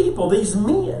these people, these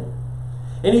men.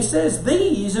 And he says,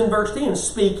 these, in verse 10,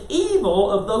 speak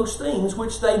evil of those things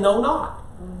which they know not.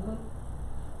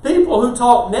 People who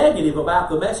talk negative about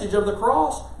the message of the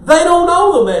cross, they don't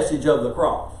know the message of the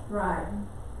cross. Right.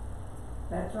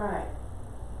 That's right.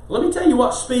 Let me tell you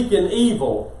what speaking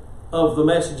evil of the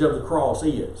message of the cross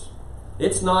is.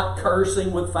 It's not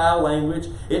cursing with foul language.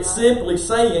 It's simply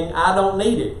saying, I don't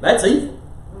need it. That's evil.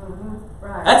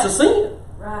 Right. That's a sin.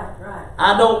 Right.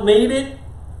 I don't need it.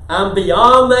 I'm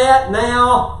beyond that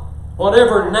now.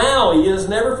 Whatever now is,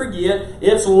 never forget,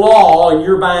 it's law and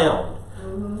you're bound.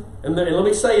 And let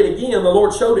me say it again. The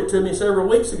Lord showed it to me several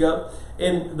weeks ago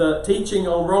in the teaching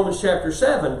on Romans chapter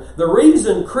 7. The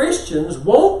reason Christians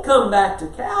won't come back to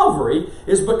Calvary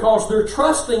is because they're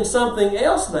trusting something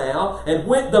else now. And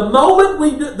the moment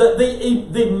we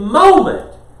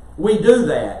do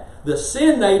that, the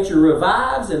sin nature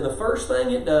revives, and the first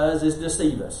thing it does is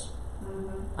deceive us.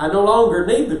 I no longer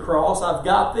need the cross. I've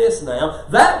got this now.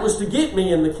 That was to get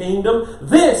me in the kingdom.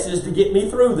 This is to get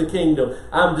me through the kingdom.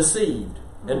 I'm deceived.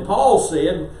 And Paul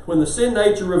said, when the sin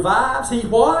nature revives, he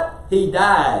what? He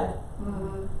died.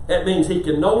 That means he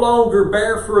can no longer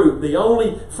bear fruit. The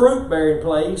only fruit-bearing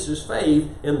place is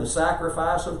faith in the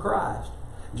sacrifice of Christ.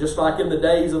 Just like in the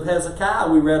days of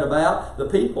Hezekiah we read about, the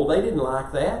people, they didn't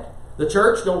like that. The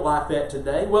church don't like that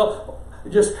today. Well,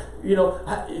 just,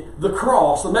 the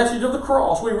cross, the message of the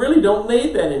cross, we really don't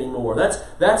need that anymore.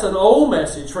 That's an old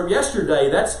message from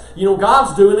yesterday. That's,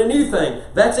 God's doing a new thing.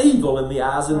 That's evil in the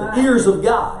eyes and the ears of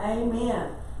God.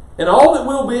 Amen. And all that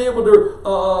we'll be able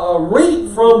to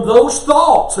reap from those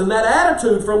thoughts and that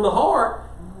attitude from the heart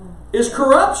is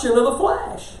corruption of the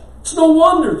flesh. It's no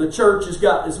wonder the church has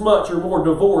got as much or more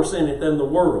divorce in it than the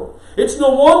world. It's no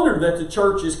wonder that the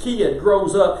church's kid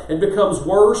grows up and becomes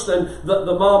worse than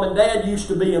the mom and dad used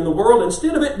to be in the world,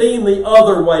 instead of it being the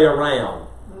other way around.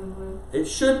 It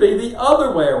should be the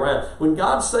other way around. When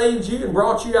God saved you and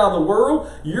brought you out of the world,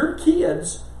 your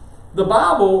kids, the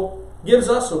Bible gives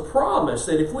us a promise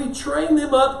that if we train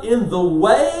them up in the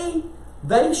way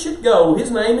they should go,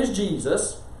 His name is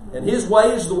Jesus, and His way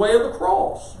is the way of the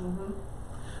cross.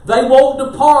 They won't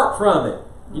depart from it.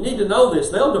 You need to know this.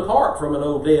 They'll depart from an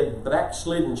old dead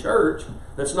backslidden church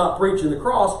that's not preaching the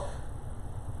cross.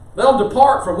 They'll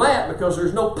depart from that because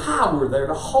there's no power there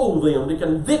to hold them, to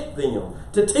convict them,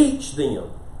 to teach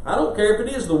them. I don't care if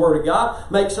it is the Word of God.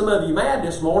 Make some of you mad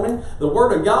this morning. The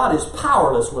Word of God is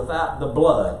powerless without the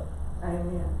blood.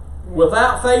 Amen. Yeah.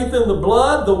 Without faith in the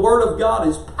blood, the Word of God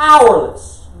is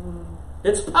powerless.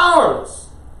 It's powerless.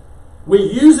 We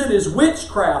use it as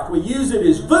witchcraft. We use it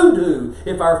as voodoo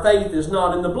if our faith is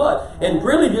not in the blood. And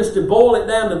really, just to boil it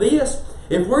down to this,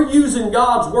 If we're using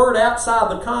God's Word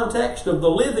outside the context of the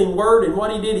living Word and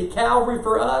what He did at Calvary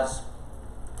for us,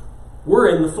 we're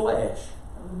in the flesh.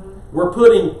 We're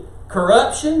putting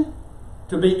corruption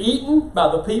to be eaten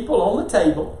by the people on the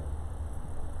table.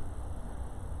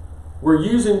 We're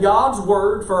using God's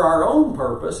Word for our own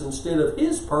purpose instead of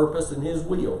His purpose and His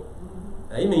will.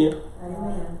 Amen.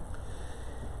 Amen.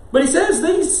 But he says,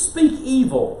 these speak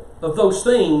evil of those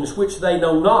things which they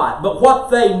know not, but what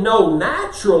they know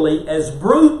naturally as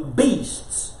brute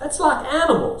beasts. That's like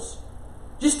animals.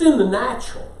 Just in the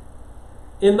natural.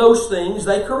 In those things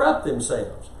they corrupt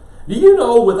themselves. Do you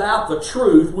know without the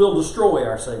truth we'll destroy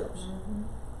ourselves?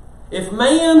 If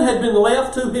man had been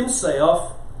left to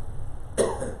himself,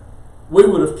 we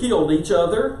would have killed each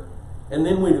other and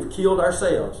then we'd have killed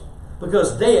ourselves.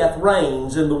 Because death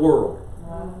reigns in the world.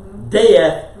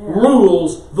 Death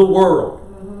rules the world.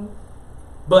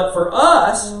 But for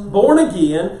us, born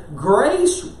again,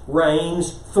 grace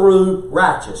reigns through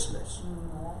righteousness.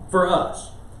 For us.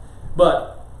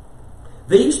 But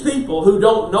these people who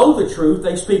don't know the truth,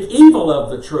 they speak evil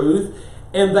of the truth,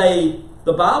 and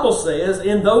the Bible says,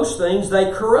 in those things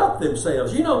they corrupt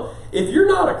themselves. You know, if you're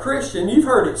not a Christian, you've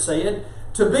heard it said,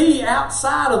 to be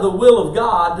outside of the will of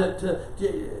God,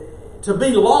 to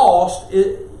be lost,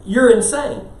 you're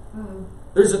insane.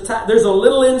 There's a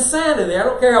little insanity. I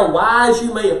don't care how wise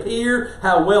you may appear,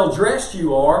 how well dressed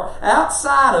you are.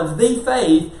 Outside of the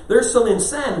faith, there's some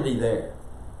insanity there.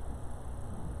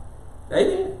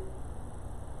 Amen.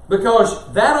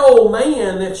 Because that old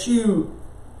man that you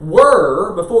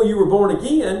were before you were born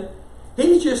again,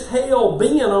 he's just hell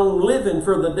bent on living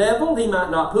for the devil. He might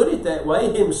not put it that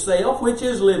way, himself, which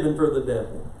is living for the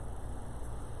devil.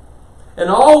 And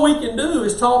all we can do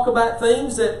is talk about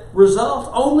things that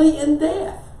result only in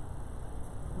death.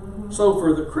 So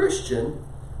for the Christian,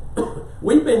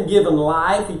 we've been given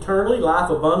life eternally, life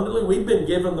abundantly. We've been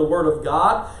given the Word of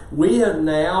God. We have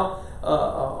now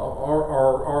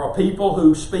are a people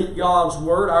who speak God's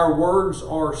Word. Our words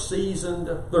are seasoned.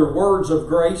 They're words of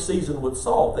grace seasoned with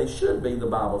salt. They should be, the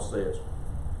Bible says.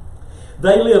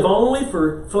 They live only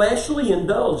for fleshly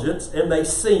indulgence, and they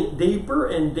sink deeper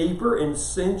and deeper in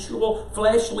sensual,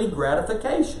 fleshly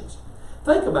gratifications.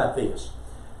 Think about this.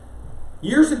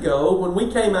 Years ago, when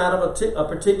we came out of a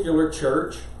particular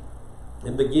church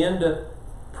and began to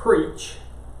preach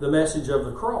the message of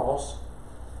the cross,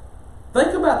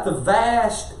 think about the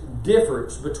vast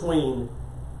difference between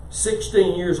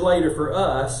 16 years later for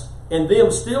us and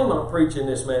them still not preaching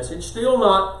this message, still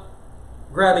not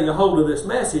grabbing a hold of this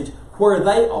message, where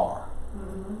they are.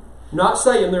 Not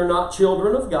saying they're not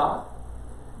children of God,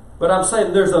 but I'm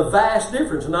saying there's a vast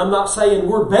difference. And I'm not saying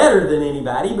we're better than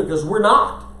anybody, because we're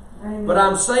not. Amen. But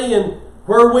I'm saying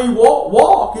where we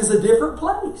walk is a different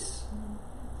place.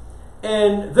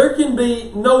 And there can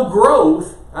be no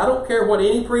growth. I don't care what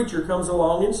any preacher comes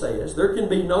along and says. There can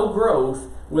be no growth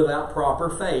without proper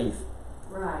faith.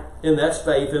 Right. And that's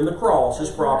faith in the cross is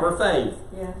proper faith.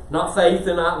 Yeah. Not faith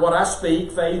in what I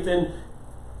speak, faith in...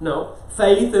 No,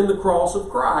 faith in the cross of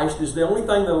Christ is the only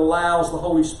thing that allows the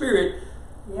Holy Spirit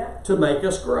to make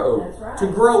us grow. That's right. To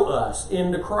grow us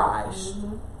into Christ.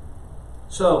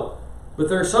 So, but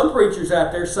there are some preachers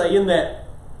out there saying that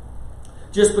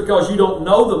just because you don't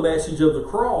know the message of the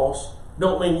cross,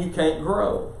 don't mean you can't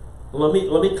grow. Let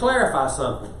me clarify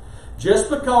something. Just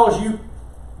because you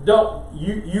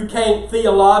can't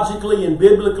theologically and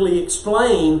biblically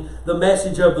explain the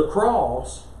message of the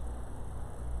cross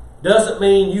doesn't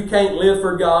mean you can't live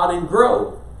for God and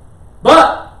grow.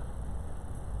 But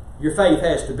your faith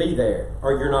has to be there,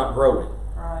 or you're not growing.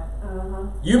 Right.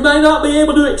 You may not be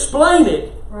able to explain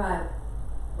it, right.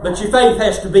 But your faith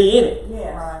has to be in it.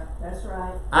 Yes. Right. That's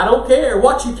right. I don't care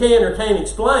what you can or can't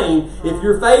explain. Right. If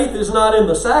your faith is not in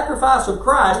the sacrifice of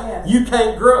Christ, you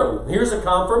can't grow. Here's a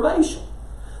confirmation.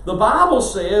 The Bible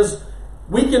says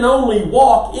we can only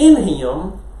walk in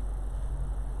Him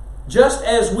just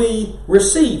as we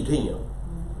received Him.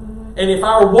 And if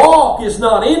our walk is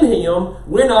not in Him,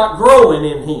 we're not growing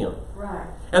in Him. Right.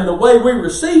 And the way we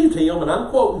received Him, and I'm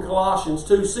quoting Colossians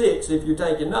 2:6 if you're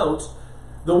taking notes,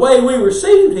 the way we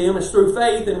received Him is through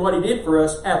faith in what He did for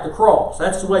us at the cross.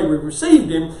 That's the way we received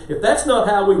Him. If that's not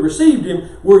how we received Him,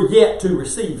 we're yet to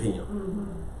receive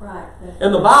Him. Right.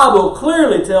 And the Bible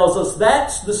clearly tells us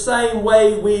that's the same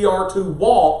way we are to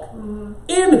walk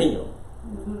in Him.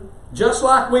 Just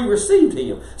like we received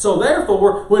Him. So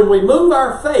therefore, when we move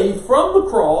our faith from the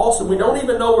cross, and we don't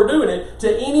even know we're doing it,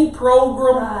 to any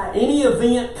program, any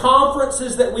event,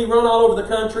 conferences that we run all over the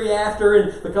country after,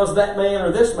 and because that man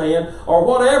or this man, or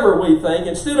whatever we think,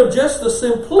 instead of just the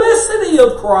simplicity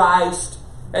of Christ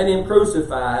and Him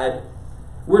crucified,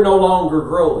 we're no longer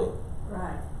growing. Right.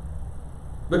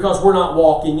 because we're not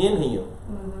walking in Him.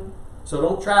 Mm-hmm. So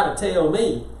don't try to tell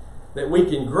me that we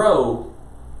can grow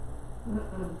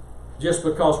just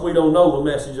because we don't know the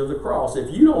message of the cross.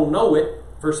 If you don't know it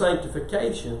for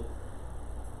sanctification,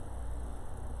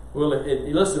 well,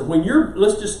 listen,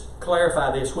 let's just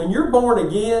clarify this. When you're born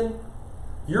again,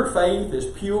 your faith is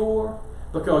pure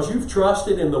because you've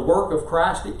trusted in the work of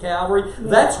Christ at Calvary. Yeah.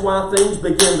 That's why things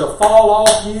begin to fall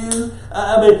off you.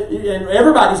 And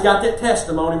everybody's got that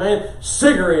testimony, man.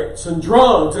 Cigarettes and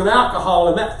drugs and alcohol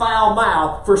and that foul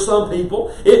mouth, for some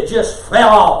people, it just fell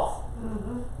off.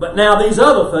 Mm-hmm. But now these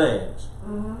other things,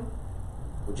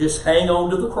 just hang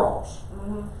on to the cross.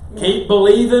 Mm-hmm. Yeah. Keep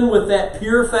believing with that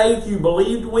pure faith you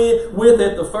believed with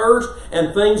at the first,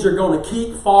 and things are going to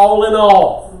keep falling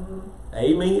off. Mm-hmm.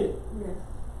 Amen.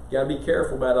 Got to be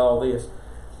careful about all this.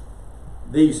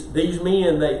 These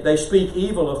men, they speak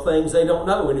evil of things they don't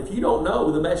know. And if you don't know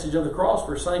the message of the cross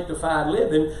for sanctified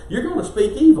living, you're going to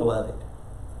speak evil of it.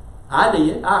 I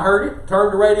did. I heard it,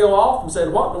 turned the radio off, and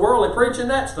said, what in the world are they preaching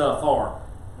that stuff for?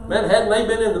 Man, hadn't they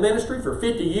been in the ministry for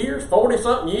 50 years,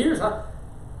 40-something years?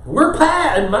 We're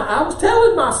past, and I was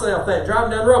telling myself that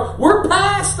driving down the road, we're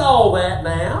past all that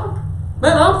now.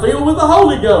 Man, I'm filled with the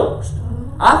Holy Ghost.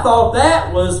 I thought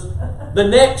that was the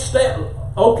next step.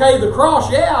 Okay, the cross,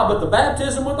 yeah, but the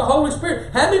baptism with the Holy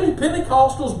Spirit. How many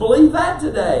Pentecostals believe that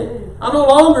today? I no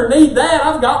longer need that.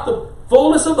 I've got the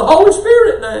fullness of the Holy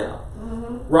Spirit now.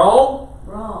 Mm-hmm. Wrong?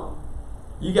 Wrong.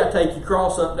 You got to take your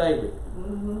cross up daily.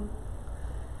 Mm-hmm.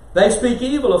 They speak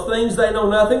evil of things they know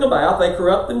nothing about. They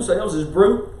corrupt themselves as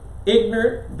brute,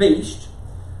 ignorant beasts.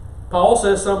 Paul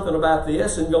says something about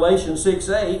this in Galatians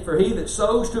 6:8. For he that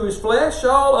sows to his flesh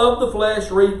shall of the flesh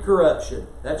reap corruption.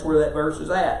 That's where that verse is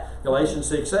at. Galatians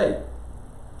 6:8.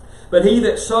 But he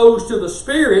that sows to the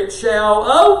Spirit shall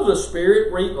of the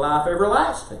Spirit reap life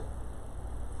everlasting.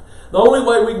 The only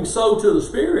way we can sow to the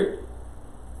Spirit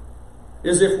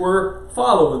is if we're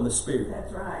following the Spirit.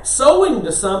 That's right. Sowing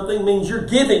to something means you're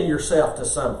giving yourself to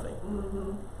something.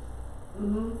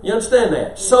 You understand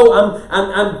that? So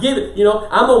I'm giving,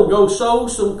 I'm going to go sow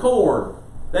some corn.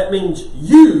 That means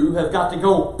you have got to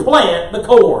go plant the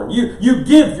corn. You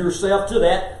give yourself to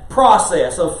that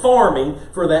process of farming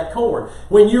for that corn.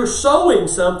 When you're sowing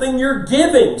something, you're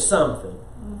giving something.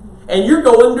 And you're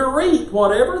going to reap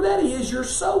whatever that is you're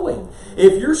sowing.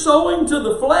 If you're sowing to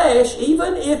the flesh,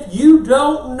 even if you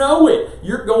don't know it,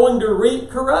 you're going to reap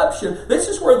corruption. This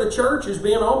is where the church has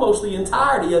been almost the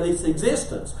entirety of its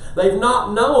existence. They've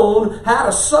not known how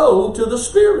to sow to the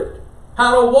Spirit,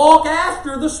 how to walk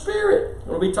after the Spirit.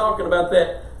 We'll be talking about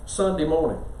that Sunday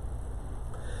morning.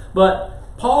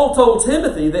 But Paul told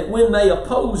Timothy that when they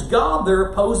oppose God, they're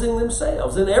opposing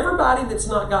themselves. And everybody that's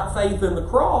not got faith in the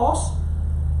cross.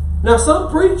 Now, some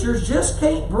preachers just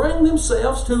can't bring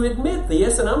themselves to admit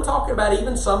this, and I'm talking about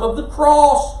even some of the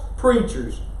cross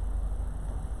preachers.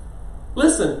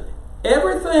 Listen,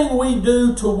 everything we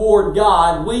do toward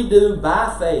God, we do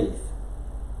by faith.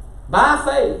 By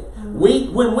faith.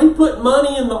 When we put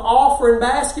money in the offering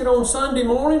basket on Sunday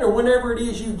morning, or whenever it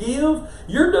is you give,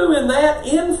 you're doing that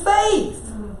in faith.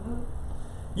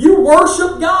 You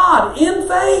worship God in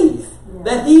faith.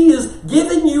 That He is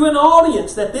giving you an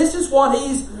audience, that this is what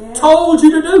He's told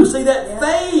you to do. See, that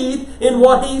faith in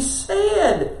what He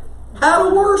said, how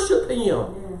to worship Him.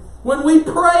 When we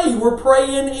pray, we're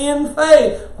praying in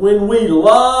faith. When we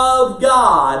love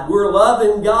God, we're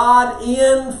loving God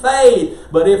in faith.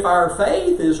 But if our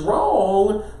faith is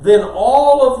wrong, then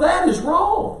all of that is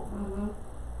wrong.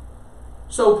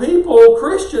 So people,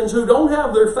 Christians who don't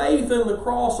have their faith in the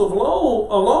cross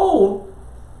alone,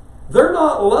 they're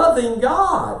not loving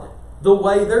God the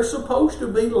way they're supposed to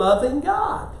be loving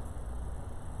God.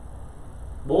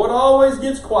 Boy, it always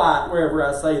gets quiet wherever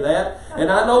I say that. And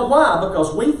I know why.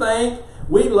 Because we think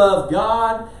we love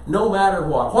God no matter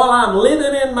what. While I'm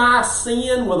living in my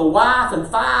sin with a wife and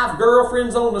 5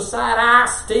 girlfriends on the side, I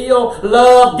still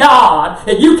love God.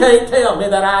 And you can't tell me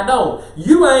that I don't.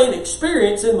 You ain't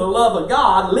experiencing the love of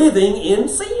God living in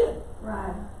sin.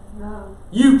 Right. No.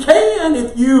 You can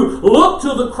if you look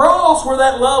to the cross where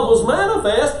that love was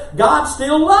manifest. God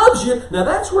still loves you. Now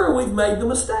that's where we've made the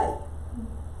mistake.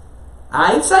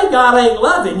 I ain't say God ain't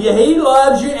loving you. He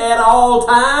loves you at all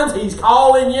times. He's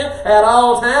calling you at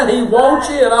all times. He wants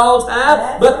you at all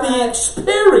times. But the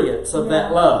experience of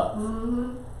that love.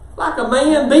 Like a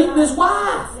man beating his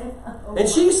wife. And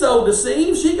she's so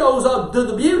deceived, she goes up to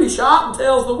the beauty shop and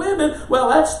tells the women, well,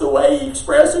 that's the way He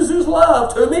expresses His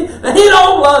love to me. Now, He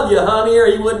don't love you, honey, or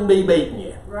He wouldn't be beating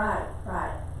you. Right.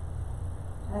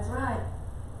 That's right.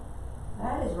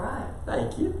 That is right.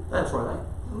 Thank you. That's right.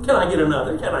 Can I get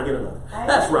another?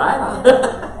 That's right.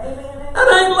 Amen.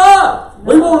 That ain't love.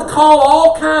 We want to call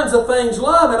all kinds of things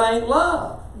love. It ain't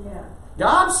love. Yeah.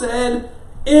 God said,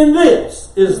 in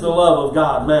this is the love of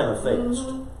God manifest.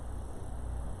 Mm-hmm.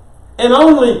 And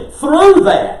only through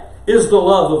that is the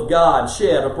love of God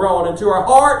shed abroad into our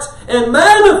hearts and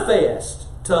manifest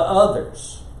to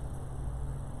others.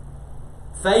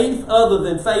 Faith other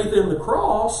than faith in the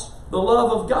cross, the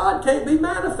love of God can't be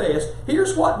manifest.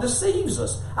 Here's what deceives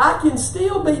us. I can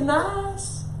still be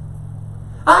nice.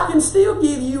 I can still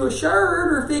give you a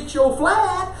shirt or fix your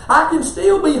flat. I can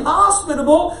still be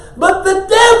hospitable. But the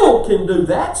devil can do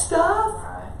that stuff.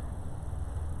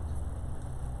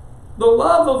 The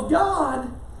love of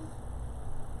God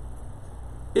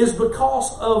is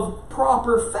because of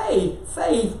proper faith.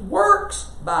 Faith works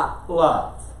by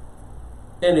love.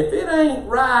 And if it ain't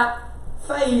right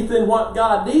faith in what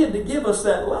God did to give us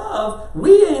that love,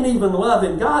 we ain't even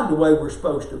loving God the way we're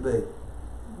supposed to be.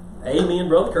 Amen,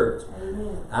 Brother Curtis.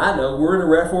 Amen. I know we're in a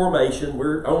Reformation.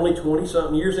 We're only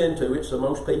 20-something years into it, so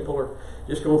most people are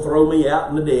just going to throw me out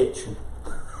in the ditch.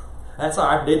 That's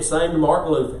all right. Did the same to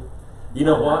Martin Luther. You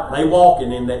know what? They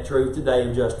walking in that truth today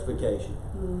of justification.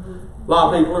 Mm-hmm. A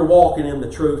lot of people are walking in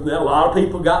the truth now. A lot of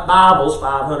people got Bibles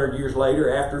 500 years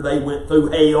later after they went through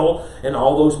hell, and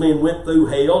all those men went through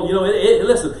hell. You know,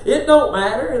 listen, it don't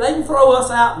matter. They can throw us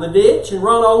out in the ditch and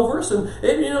run over us, and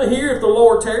here if the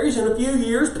Lord tarries in a few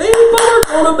years, people are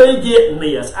going to be getting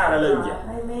this.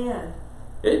 Hallelujah. Amen.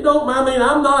 It don't. I mean,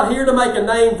 I'm not here to make a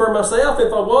name for myself.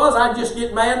 If I was, I'd just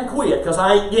get mad and quit because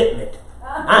I ain't getting it.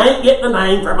 I ain't getting a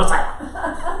name for myself.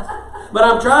 But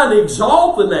I'm trying to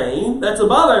exalt the name that's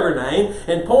above every name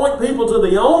and point people to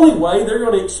the only way they're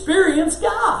going to experience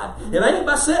God. It ain't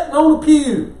by sitting on a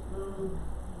pew.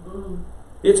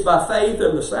 It's by faith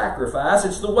in the sacrifice.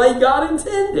 It's the way God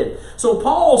intended. So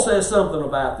Paul says something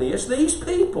about this. These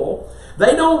people,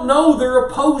 they don't know they're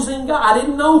opposing God. I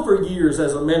didn't know for years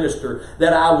as a minister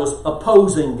that I was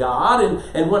opposing God.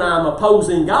 And when I'm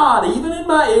opposing God, even in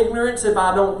my ignorance, if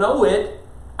I don't know it,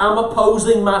 I'm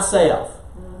opposing myself.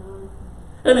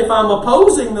 And if I'm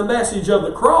opposing the message of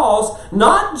the cross,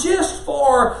 not just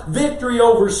for victory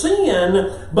over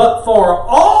sin, but for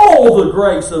all the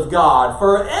grace of God,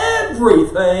 for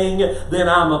everything, then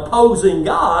I'm opposing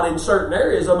God in certain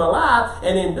areas of my life.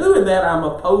 And in doing that, I'm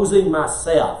opposing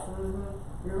myself.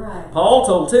 You're right. Paul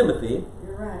told Timothy,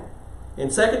 You're right. in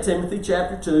 2 Timothy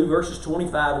chapter 2, verses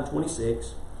 25 and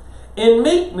 26, in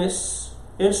meekness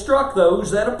instruct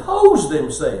those that oppose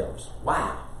themselves.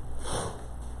 Wow.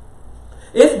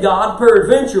 If God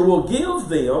peradventure will give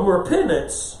them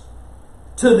repentance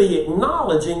to the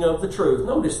acknowledging of the truth.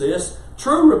 Notice this.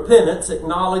 True repentance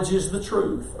acknowledges the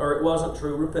truth. Or it wasn't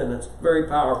true repentance. Very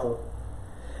powerful.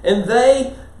 And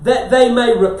that they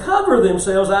may recover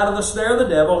themselves out of the snare of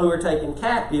the devil, who are taken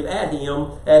captive at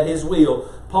him at his will.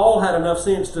 Paul had enough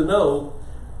sense to know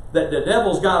that the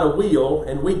devil's got a will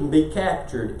and we can be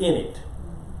captured in it.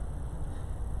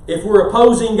 If we're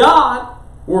opposing God,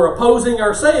 we're opposing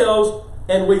ourselves,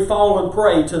 and we fall and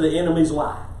prey to the enemy's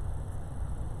lie.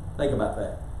 Think about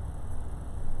that.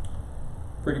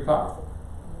 Pretty powerful.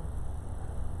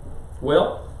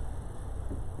 Well,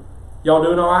 y'all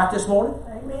doing all right this morning?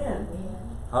 Amen.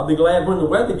 I'll be glad when the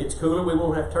weather gets cooler, we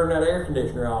won't have to turn that air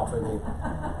conditioner off in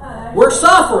here. We're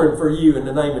suffering for you in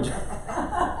the name of Jesus.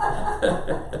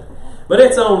 But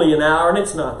it's only an hour and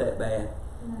it's not that bad.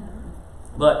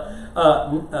 But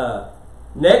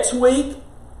next week,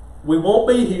 we won't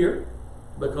be here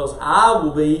because I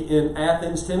will be in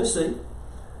Athens, Tennessee.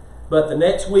 But the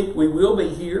next week we will be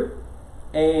here,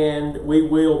 and we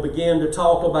will begin to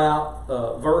talk about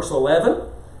verse 11,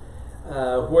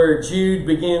 where Jude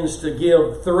begins to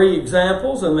give three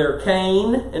examples, and they're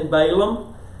Cain and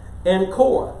Balaam and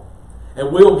Korah.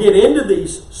 And we'll get into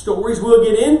these stories. We'll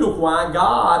get into why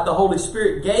God, the Holy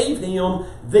Spirit, gave him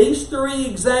these three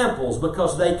examples,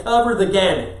 because they cover the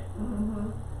gamut.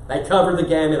 They cover the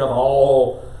gamut of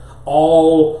all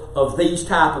of these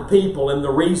type of people, and the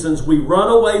reasons we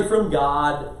run away from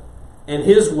God and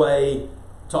His way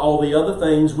to all the other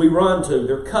things we run to.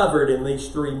 They're covered in these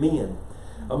three men.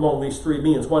 Among these three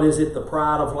men. What is it? The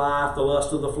pride of life, the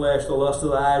lust of the flesh, the lust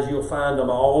of the eyes. You'll find them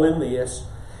all in this.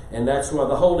 And that's why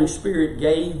the Holy Spirit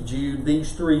gave Jude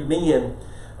these three men,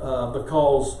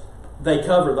 because they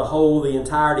cover the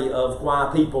entirety of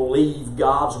why people leave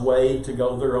God's way to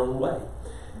go their own way.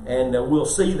 And we'll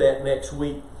see that next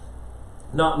week.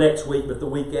 Not next week, but the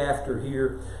week after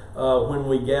here when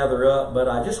we gather up. But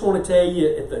I just want to tell you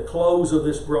at the close of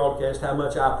this broadcast how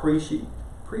much I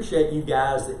appreciate you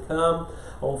guys that come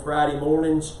on Friday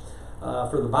mornings.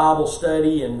 for the Bible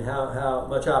study, and how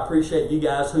much I appreciate you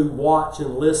guys who watch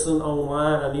and listen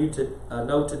online. I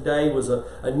know today was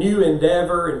a new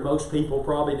endeavor, and most people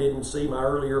probably didn't see my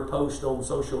earlier post on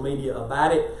social media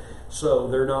about it, so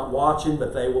they're not watching,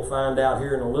 but they will find out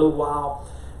here in a little while.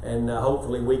 And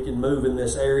hopefully we can move in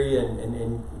this area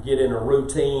and get in a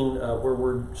routine where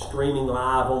we're streaming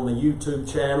live on the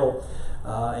YouTube channel,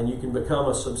 and you can become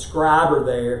a subscriber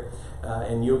there.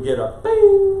 And you'll get a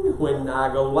bing when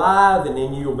I go live, and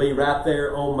then you'll be right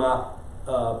there on my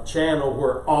channel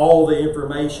where all the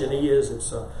information is.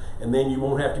 And then you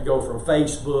won't have to go from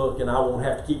Facebook, and I won't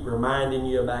have to keep reminding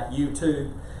you about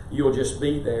YouTube. You'll just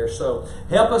be there. So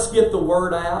help us get the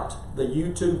word out. The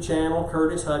YouTube channel,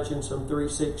 Curtis Hutchinson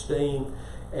 316,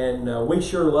 and we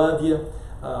sure love you.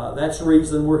 That's the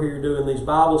reason we're here doing these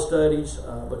Bible studies,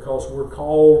 because we're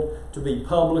called to be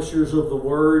publishers of the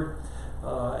Word.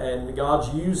 And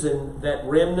God's using that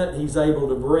remnant He's able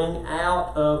to bring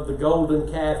out of the golden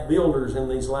calf builders in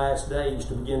these last days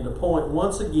to begin to point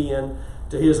once again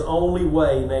to His only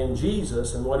way, named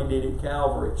Jesus, and what He did at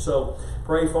Calvary. So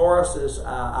pray for us as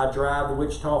I drive to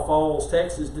Wichita Falls,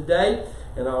 Texas today,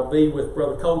 and I'll be with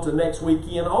Brother Colton next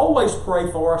weekend. Always pray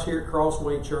for us here at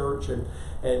CrossWay Church, and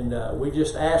we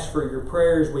just ask for your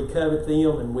prayers. We covet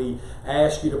them, and we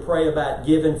ask you to pray about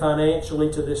giving financially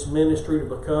to this ministry to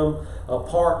become a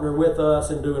partner with us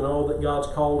and doing all that God's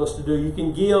called us to do. You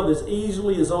can give as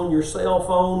easily as on your cell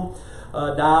phone,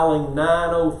 dialing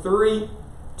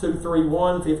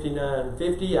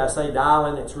 903-231-5950. I say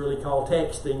dialing, it's really called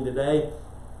texting today.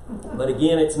 But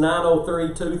again, it's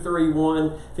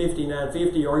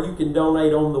 903-231-5950, or you can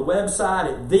donate on the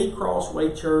website at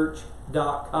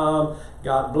thecrosswaychurch.com.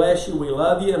 God bless you. We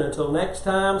love you. And until next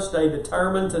time, stay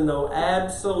determined to know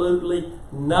absolutely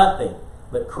nothing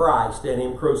but Christ and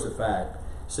Him crucified.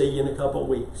 See you in a couple of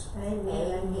weeks.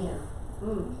 Amen.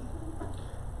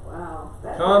 Wow.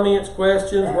 Comments,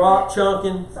 questions, rock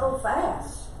chunking? So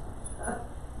fast.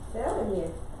 Telling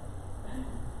you.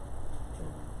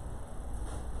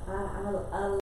 I